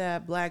Hispanic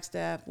staff, black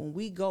staff, when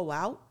we go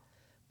out,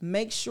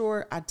 make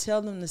sure I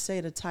tell them to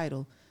say the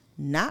title,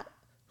 not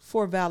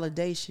for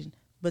validation,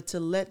 but to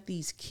let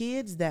these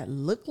kids that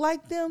look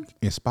like them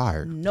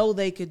Inspired. know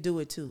they could do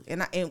it too.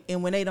 And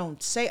when they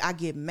don't say, I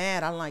get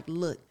mad. I'm like,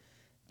 look,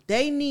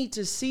 they need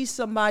to see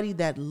somebody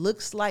that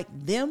looks like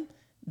them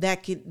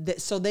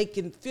so they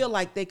can feel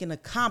like they can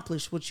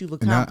accomplish what you've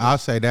And accomplished. I'll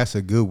say that's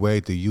a good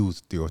way to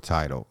use your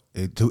title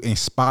to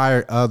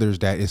inspire others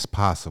that it's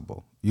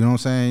possible. You know what I'm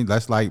saying?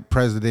 That's like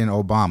President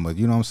Obama.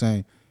 You know what I'm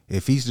saying?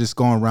 If he's just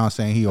going around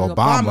saying he Like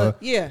Obama,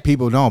 yeah.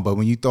 people don't. But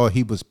when you thought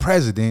he was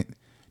president,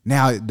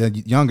 now the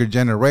younger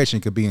generation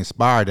could be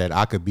inspired that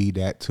I could be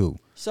that too.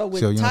 So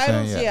with you know what I'm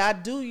titles, saying? yeah, I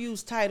do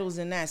use titles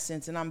in that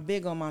sense, and I'm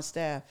big on my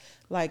staff.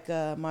 Like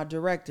my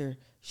director,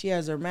 she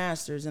has her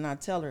master's, and I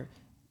tell her,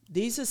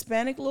 these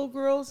Hispanic little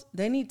girls,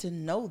 they need to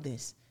know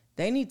this.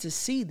 They need to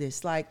see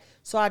this. Like,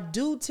 so I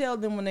do tell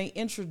them when they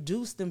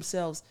introduce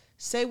themselves,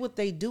 say what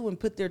they do and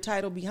put their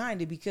title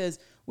behind it, because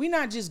we're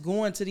not just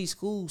going to these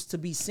schools to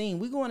be seen.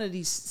 We're going to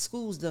these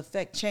schools to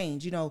affect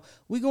change. You know,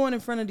 we're going in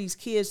front of these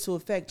kids to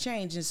affect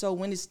change. And so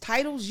when it's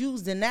titles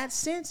used in that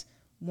sense,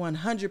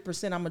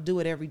 100% I'm going to do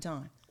it every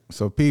time.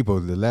 So people,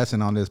 the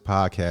lesson on this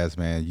podcast,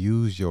 man,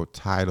 use your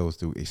titles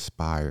to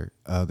inspire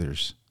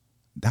others.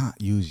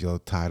 Not use your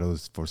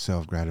titles for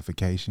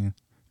self-gratification.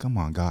 Come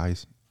on,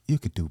 guys. You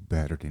could do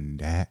better than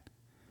that.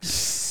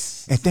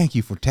 And thank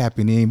you for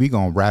tapping in. We're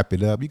going to wrap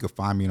it up. You can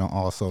find me on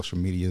all social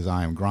medias.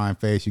 I am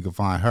Grindface. You can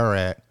find her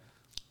at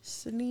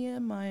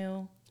Sania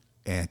Mayo.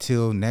 And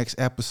until next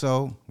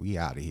episode, we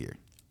out of here.